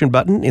subscription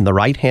button in the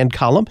right-hand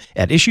column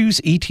at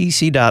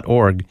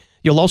issuesetc.org.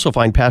 You'll also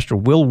find Pastor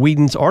Will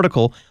Whedon's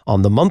article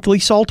on the monthly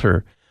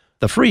Psalter,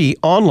 the free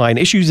online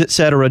Issues,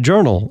 Etc.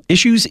 journal,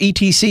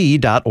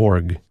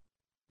 issuesetc.org.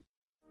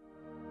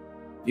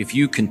 If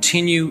you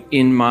continue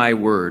in my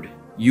word,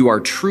 you are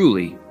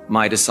truly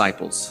my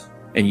disciples,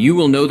 and you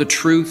will know the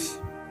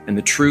truth, and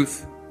the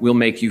truth will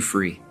make you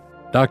free.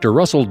 Dr.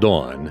 Russell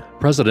Dawn,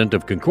 president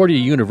of Concordia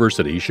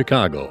University,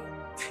 Chicago.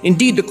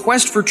 Indeed, the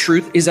quest for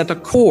truth is at the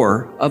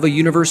core of a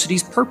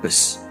university's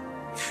purpose.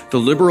 The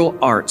liberal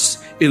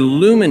arts,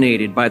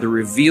 illuminated by the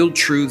revealed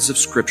truths of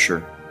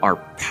Scripture, are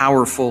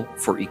powerful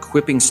for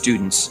equipping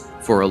students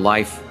for a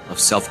life of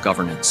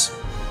self-governance.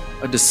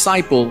 A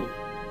disciple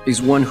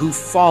is one who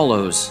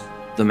follows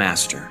the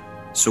Master.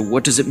 So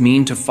what does it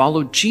mean to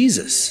follow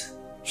Jesus?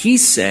 He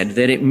said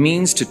that it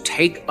means to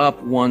take up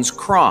one's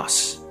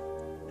cross.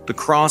 The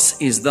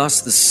cross is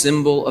thus the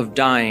symbol of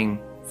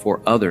dying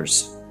for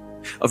others,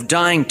 of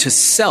dying to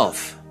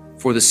self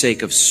for the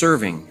sake of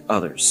serving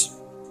others.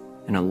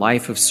 And a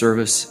life of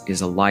service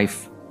is a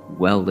life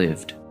well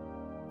lived.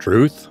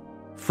 Truth,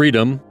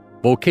 freedom,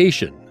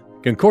 vocation.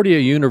 Concordia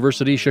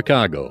University,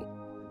 Chicago.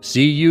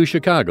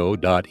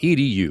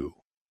 cuchicago.edu.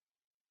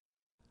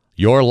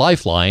 Your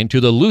lifeline to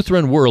the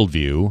Lutheran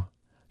worldview.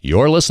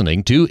 You're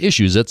listening to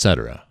Issues,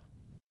 Etc.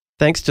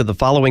 Thanks to the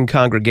following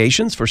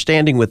congregations for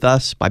standing with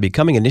us by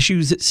becoming an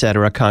Issues,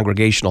 Etc.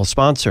 congregational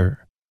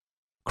sponsor: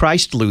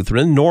 Christ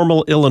Lutheran,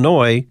 Normal,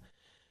 Illinois;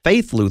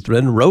 Faith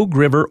Lutheran, Rogue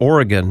River,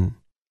 Oregon.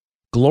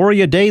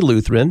 Gloria Dei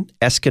Lutheran,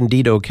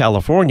 Escondido,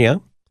 California.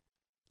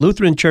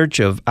 Lutheran Church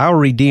of Our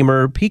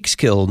Redeemer,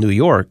 Peekskill, New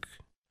York.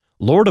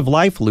 Lord of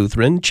Life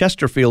Lutheran,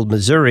 Chesterfield,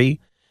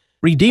 Missouri.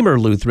 Redeemer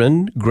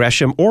Lutheran,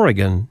 Gresham,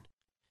 Oregon.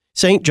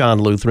 St.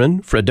 John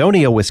Lutheran,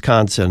 Fredonia,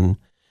 Wisconsin.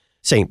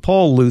 St.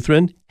 Paul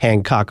Lutheran,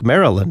 Hancock,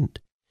 Maryland.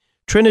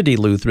 Trinity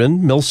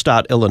Lutheran,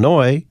 Millstadt,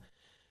 Illinois.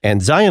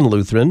 And Zion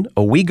Lutheran,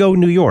 Owego,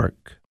 New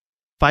York.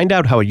 Find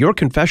out how your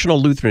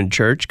confessional Lutheran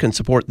church can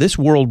support this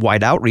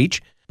worldwide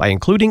outreach by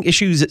including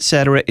Issues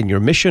Etc. in your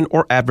mission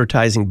or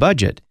advertising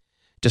budget.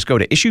 Just go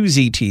to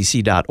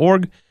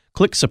issuesetc.org,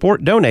 click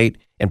Support Donate,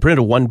 and print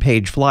a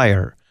one-page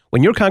flyer.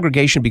 When your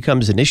congregation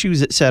becomes an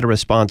Issues Etc.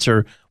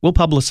 sponsor, we'll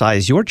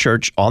publicize your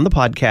church on the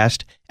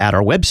podcast, at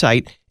our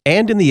website,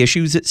 and in the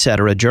Issues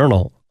Etc.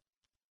 journal.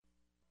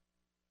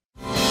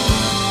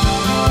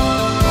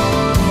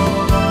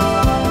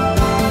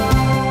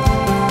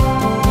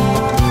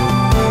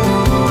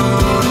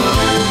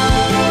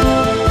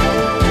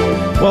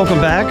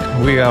 Welcome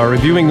back. We are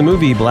reviewing the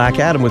movie Black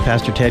Adam with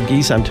Pastor Ted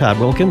Giese. I'm Todd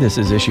Wilkin. This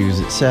is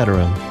Issues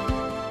Etc.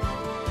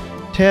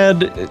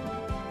 Ted,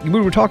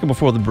 we were talking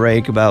before the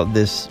break about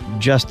this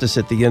justice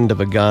at the end of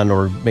a gun,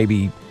 or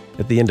maybe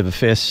at the end of a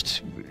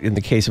fist in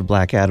the case of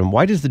Black Adam.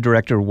 Why does the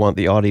director want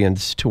the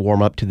audience to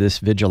warm up to this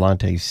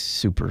vigilante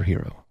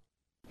superhero?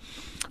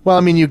 Well,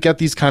 I mean, you get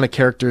these kind of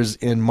characters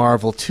in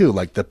Marvel too,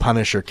 like the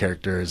Punisher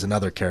character is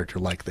another character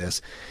like this.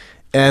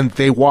 And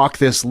they walk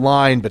this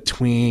line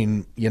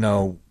between,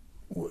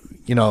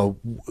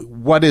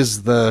 what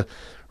is the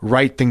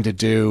right thing to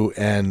do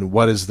and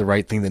what is the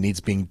right thing that needs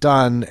being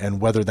done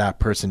and whether that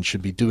person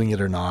should be doing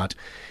it or not.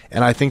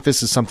 And I think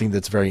this is something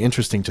that's very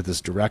interesting to this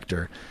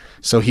director.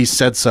 So he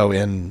said so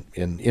in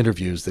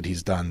interviews that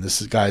he's done.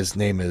 This guy's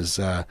name is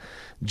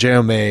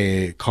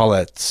Jaume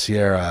Collet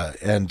Serra,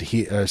 and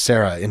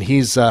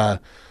he's a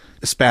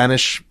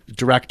Spanish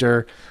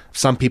director.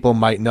 Some people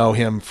might know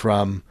him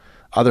from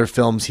other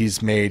films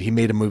he's made. He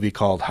made a movie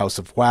called House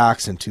of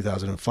Wax in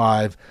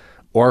 2005.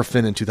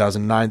 Orphan in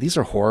 2009. These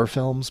are horror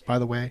films, by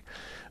the way.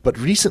 But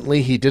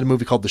recently he did a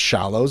movie called The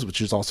Shallows,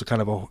 which is also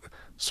kind of a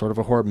sort of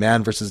a horror,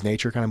 man versus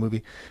nature kind of movie,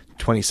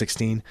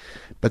 2016.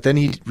 But then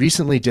he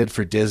recently did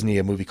for Disney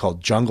a movie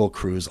called Jungle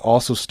Cruise,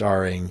 also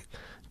starring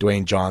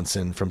Dwayne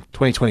Johnson, from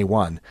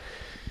 2021.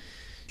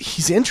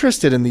 He's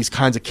interested in these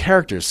kinds of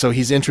characters, so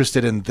he's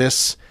interested in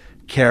this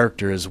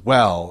character as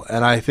well.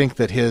 And I think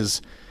that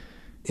his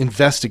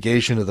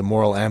investigation of the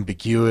moral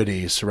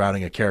ambiguity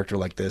surrounding a character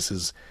like this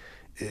is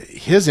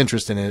his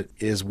interest in it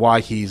is why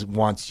he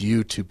wants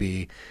you to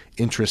be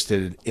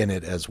interested in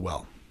it as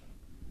well.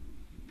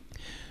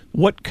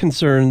 What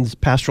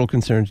pastoral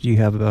concerns do you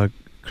have about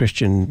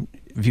Christian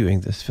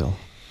viewing this film?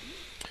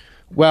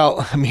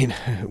 Well, I mean,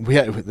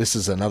 this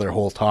is another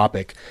whole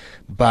topic,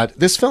 but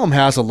this film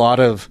has a lot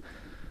of,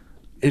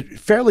 it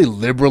fairly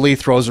liberally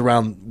throws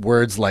around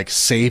words like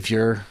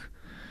savior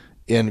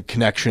in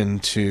connection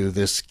to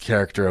this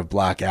character of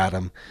Black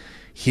Adam.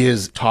 He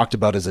is talked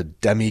about as a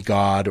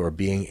demigod or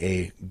being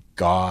a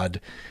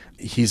god.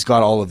 He's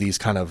got all of these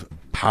kind of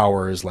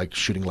powers like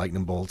shooting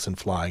lightning bolts and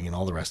flying and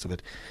all the rest of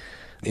it.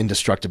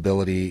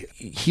 Indestructibility.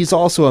 He's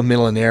also a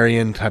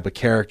millenarian type of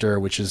character,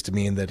 which is to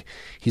mean that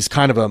he's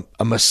kind of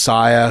a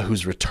messiah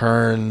who's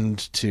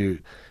returned to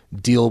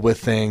deal with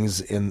things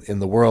in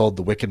the world,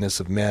 the wickedness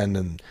of men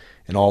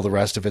and all the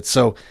rest of it.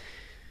 So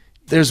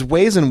there's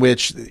ways in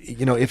which,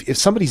 if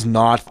somebody's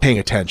not paying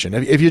attention,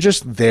 if you're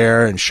just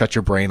there and shut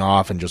your brain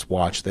off and just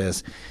watch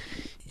this,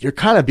 you're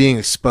kind of being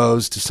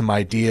exposed to some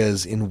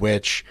ideas in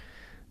which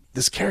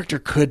this character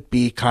could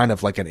be kind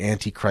of like an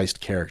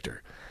antichrist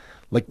character.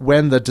 Like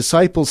when the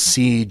disciples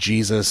see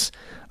Jesus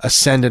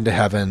ascend into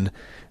heaven,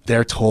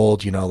 they're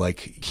told,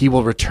 he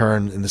will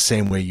return in the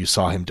same way you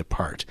saw him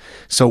depart.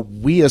 So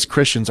we as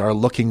Christians are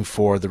looking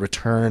for the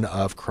return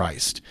of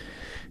Christ.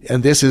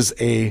 And this is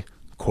a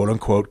quote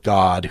unquote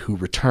God who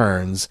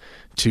returns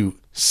to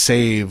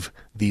save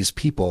these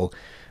people,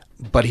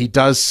 but he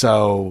does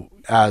so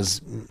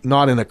as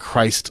not in a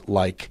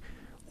Christ-like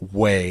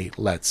way,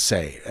 let's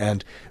say,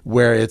 and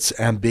where it's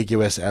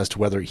ambiguous as to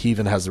whether he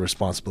even has the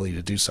responsibility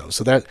to do so.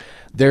 So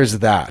there's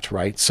that,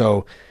 right?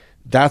 So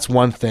that's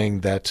one thing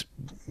that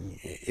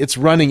it's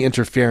running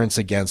interference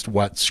against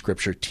what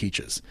Scripture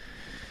teaches.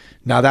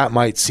 Now that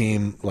might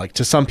seem like,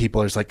 to some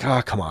people, it's like,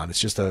 come on,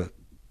 it's just a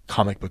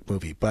comic book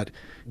movie, but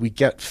we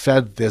get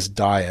fed this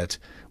diet,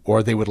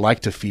 or they would like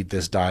to feed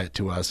this diet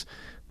to us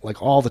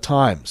like all the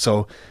time.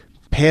 So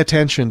pay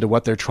attention to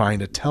what they're trying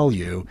to tell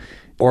you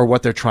or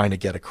what they're trying to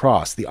get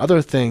across. The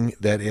other thing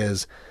that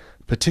is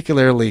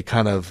particularly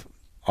kind of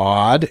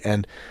odd,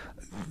 and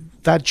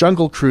that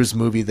Jungle Cruise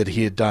movie that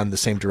he had done, the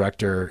same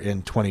director,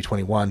 in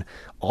 2021,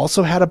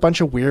 also had a bunch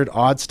of weird,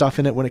 odd stuff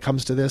in it when it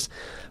comes to this.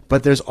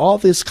 But there's all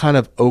this kind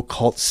of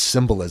occult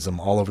symbolism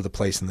all over the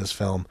place in this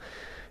film,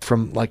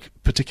 from like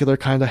particular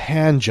kind of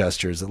hand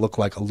gestures that look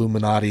like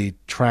Illuminati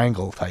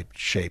triangle type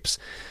shapes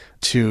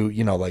to,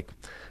 like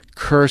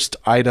cursed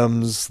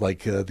items,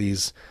 like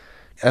these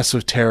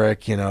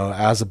esoteric,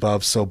 as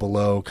above, so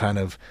below kind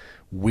of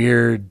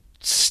weird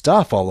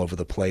stuff all over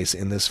the place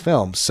in this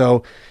film.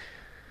 So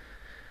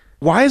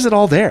why is it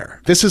all there?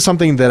 This is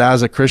something that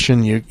as a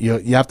Christian, you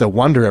have to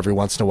wonder every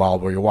once in a while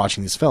where you're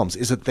watching these films.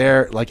 Is it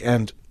there?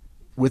 And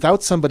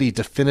without somebody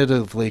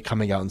definitively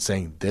coming out and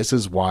saying, this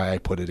is why I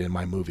put it in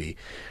my movie,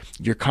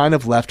 you're kind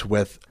of left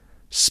with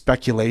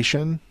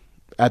speculation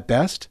at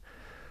best.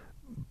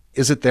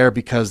 Is it there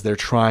because they're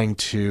trying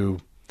to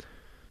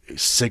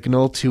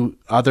signal to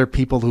other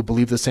people who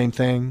believe the same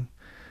thing?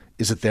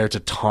 Is it there to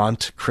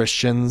taunt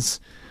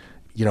Christians?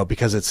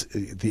 Because it's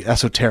the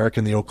esoteric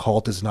and the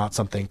occult is not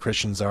something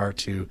Christians are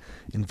to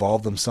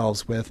involve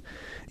themselves with.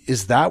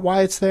 Is that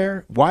why it's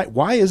there?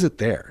 Why is it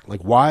there?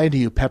 Why do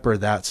you pepper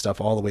that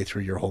stuff all the way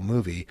through your whole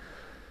movie?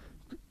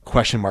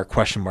 Question mark,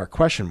 question mark,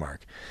 question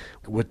mark.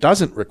 What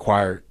doesn't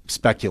require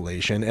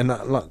speculation, and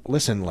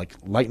listen,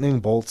 lightning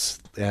bolts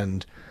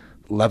and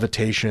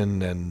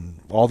levitation and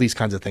all these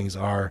kinds of things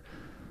are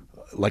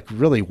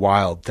really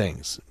wild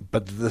things.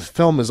 But the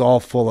film is all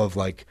full of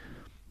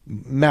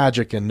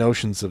magic and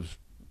notions of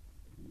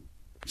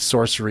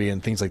sorcery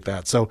and things like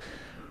that. So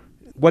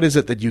what is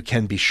it that you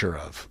can be sure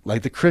of?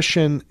 The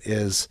Christian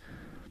is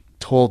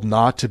told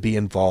not to be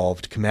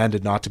involved,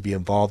 commanded not to be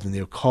involved in the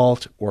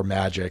occult or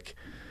magic.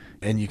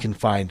 And you can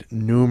find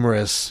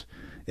numerous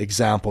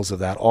examples of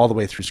that all the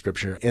way through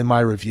Scripture. In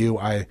my review,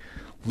 I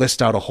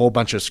list out a whole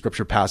bunch of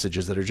Scripture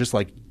passages that are just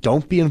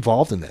don't be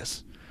involved in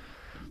this.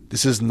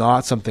 This is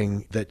not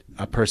something that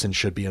a person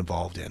should be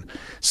involved in.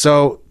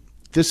 So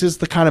this is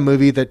the kind of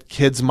movie that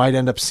kids might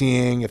end up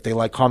seeing if they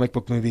like comic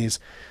book movies.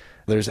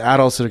 There's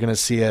adults that are going to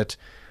see it.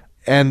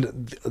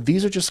 And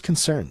these are just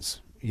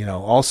concerns.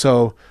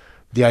 Also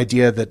the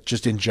idea that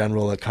just in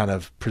general, it kind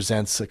of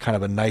presents a kind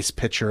of a nice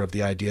picture of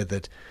the idea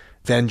that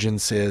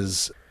vengeance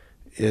is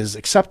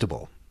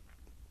acceptable.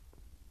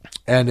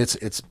 And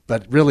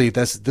but really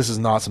this is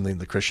not something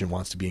the Christian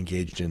wants to be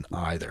engaged in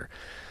either.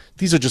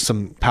 These are just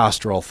some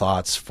pastoral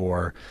thoughts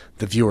for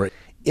the viewer.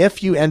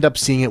 If you end up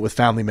seeing it with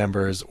family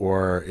members,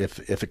 or if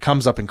it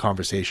comes up in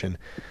conversation,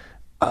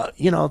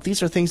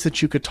 these are things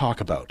that you could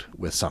talk about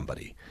with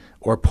somebody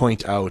or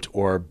point out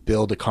or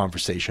build a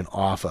conversation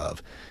off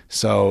of.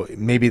 So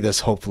maybe this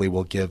hopefully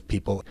will give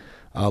people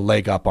a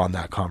leg up on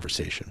that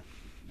conversation.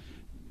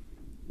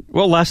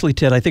 Well, lastly,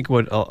 Ted, I think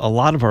what a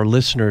lot of our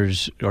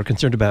listeners are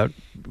concerned about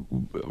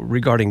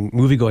regarding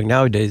moviegoing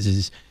nowadays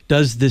is,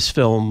 does this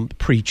film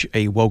preach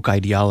a woke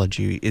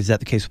ideology? Is that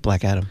the case with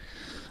Black Adam?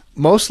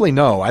 Mostly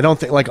no. I don't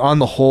think, on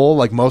the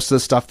whole, most of the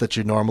stuff that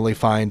you normally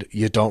find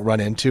you don't run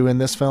into in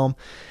this film,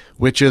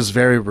 which is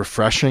very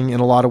refreshing in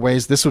a lot of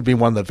ways. This would be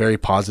one of the very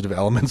positive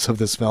elements of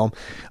this film.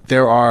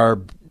 There are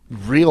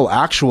real,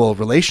 actual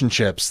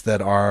relationships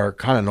that are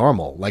kind of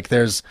normal.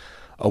 There's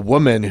a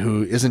woman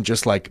who isn't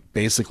just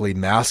basically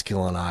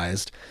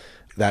masculinized,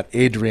 that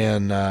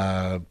Adrian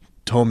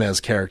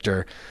Tomez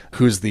character,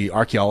 who's the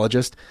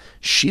archaeologist.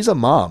 She's a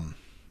mom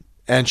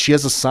and she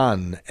has a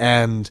son,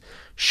 and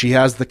she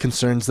has the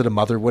concerns that a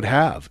mother would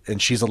have,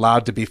 and she's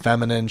allowed to be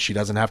feminine. She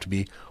doesn't have to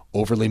be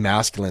overly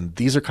masculine.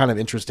 These are kind of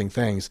interesting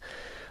things.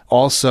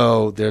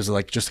 Also, there's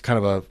just kind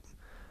of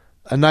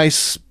a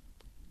nice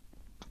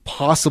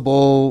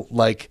possible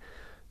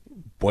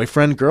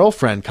boyfriend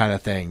girlfriend kind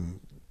of thing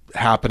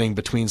happening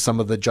between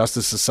some of the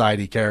Justice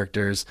Society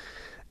characters,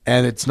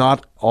 and it's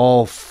not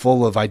all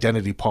full of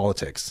identity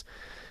politics.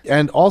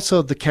 And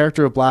also the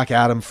character of Black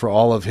Adam, for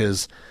all of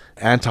his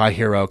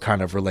anti-hero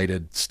kind of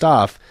related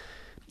stuff,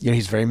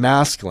 he's very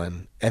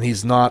masculine, and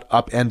he's not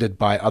upended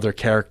by other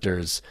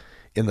characters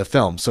in the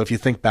film. So if you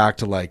think back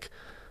to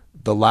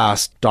the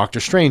last Doctor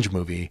Strange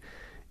movie,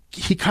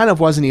 he kind of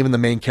wasn't even the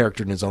main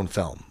character in his own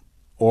film,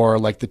 or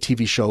the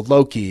TV show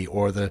Loki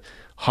or the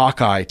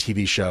Hawkeye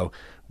TV show,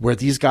 where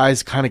these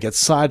guys kind of get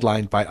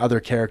sidelined by other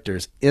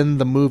characters in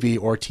the movie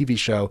or TV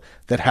show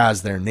that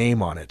has their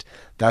name on it.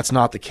 That's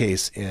not the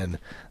case in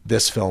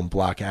this film,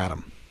 Black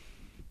Adam.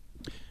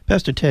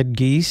 Pastor Ted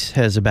Giese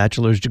has a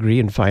bachelor's degree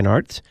in fine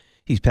arts.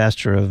 He's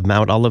pastor of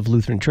Mount Olive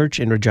Lutheran Church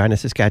in Regina,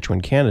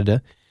 Saskatchewan,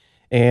 Canada,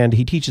 and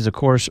he teaches a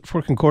course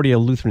for Concordia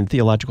Lutheran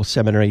Theological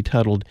Seminary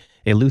titled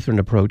A Lutheran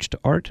Approach to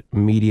Art,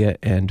 Media,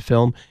 and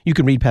Film. You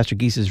can read Pastor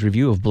Giese's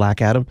review of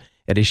Black Adam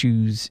at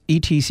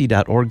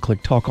issuesetc.org.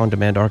 Click Talk on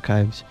Demand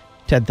Archives.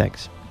 Ted,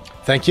 thanks.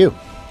 Thank you.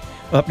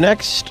 Up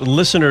next,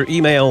 listener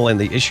email and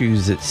the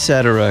Issues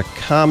Etc.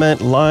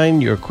 comment line.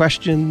 Your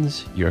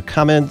questions, your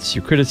comments,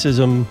 your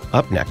criticism.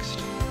 Up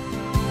next.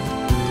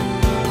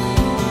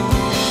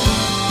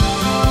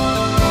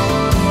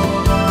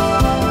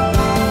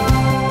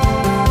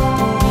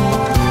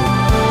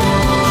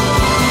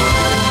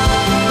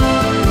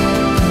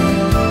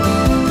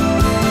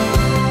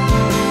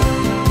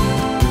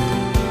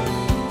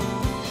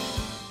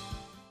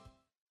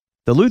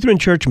 The Lutheran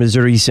Church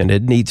Missouri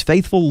Synod needs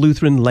faithful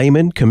Lutheran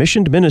laymen,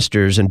 commissioned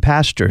ministers, and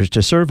pastors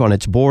to serve on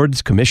its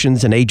boards,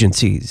 commissions, and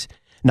agencies.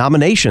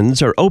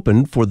 Nominations are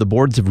open for the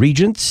boards of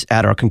regents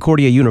at our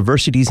Concordia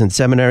universities and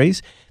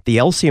seminaries, the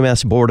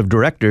LCMS Board of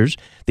Directors,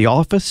 the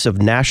Office of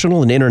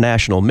National and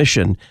International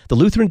Mission, the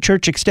Lutheran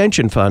Church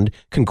Extension Fund,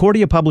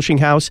 Concordia Publishing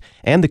House,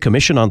 and the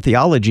Commission on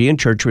Theology and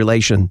Church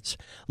Relations.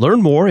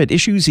 Learn more at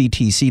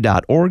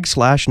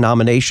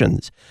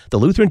issuesetc.org/nominations. The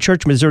Lutheran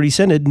Church Missouri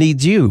Synod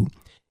needs you.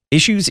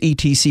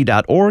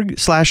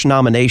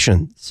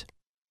 issuesetc.org/nominations.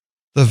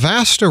 The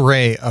vast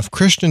array of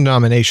Christian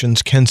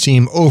denominations can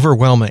seem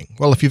overwhelming.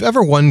 Well, if you've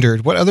ever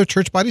wondered what other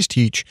church bodies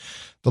teach,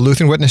 the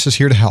Lutheran Witness is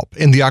here to help.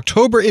 In the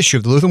October issue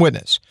of the Lutheran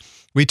Witness,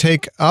 we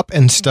take up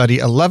and study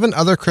 11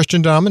 other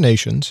Christian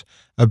denominations,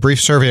 a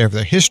brief survey of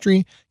their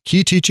history,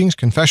 key teachings,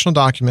 confessional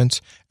documents,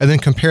 and then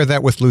compare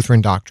that with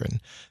Lutheran doctrine.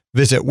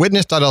 Visit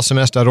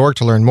witness.lcms.org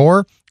to learn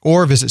more,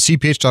 or visit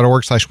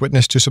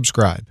cph.org/witness to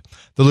subscribe.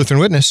 The Lutheran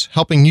Witness,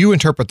 helping you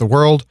interpret the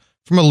world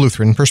from a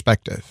Lutheran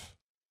perspective.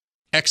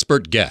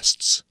 Expert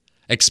guests,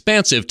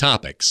 expansive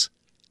topics,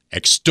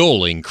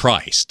 extolling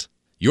Christ.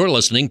 You're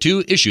listening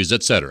to Issues,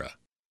 Etc.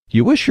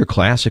 You wish your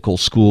classical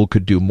school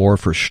could do more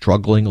for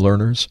struggling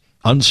learners,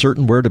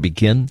 uncertain where to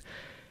begin?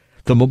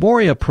 The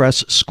Memoria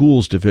Press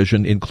Schools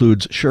Division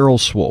includes Cheryl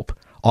Swope,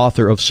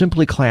 author of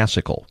Simply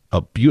Classical,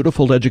 a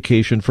beautiful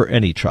education for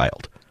any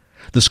child.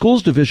 The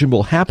Schools Division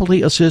will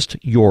happily assist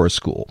your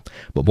school.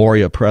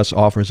 Memoria Press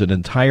offers an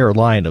entire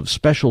line of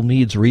special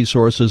needs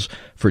resources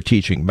for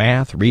teaching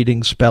math,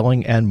 reading,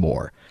 spelling, and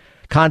more.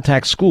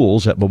 Contact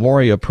schools at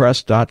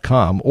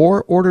memoriapress.com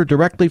or order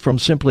directly from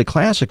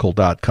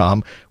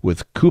simplyclassical.com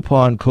with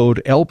coupon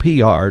code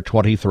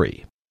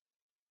LPR23.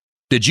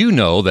 Did you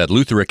know that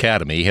Luther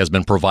Academy has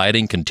been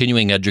providing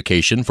continuing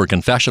education for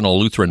confessional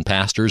Lutheran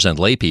pastors and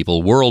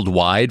laypeople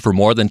worldwide for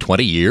more than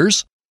 20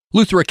 years?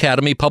 Luther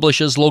Academy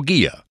publishes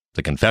Logia,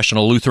 the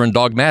Confessional Lutheran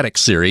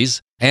Dogmatics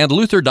series, and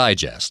Luther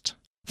Digest.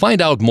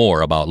 Find out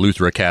more about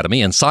Luther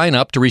Academy and sign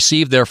up to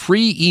receive their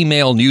free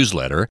email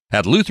newsletter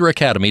at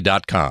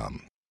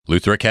lutheracademy.com.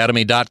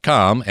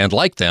 lutheracademy.com, and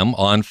like them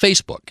on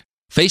Facebook,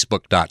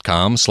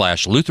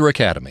 facebook.com/Luther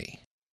Academy.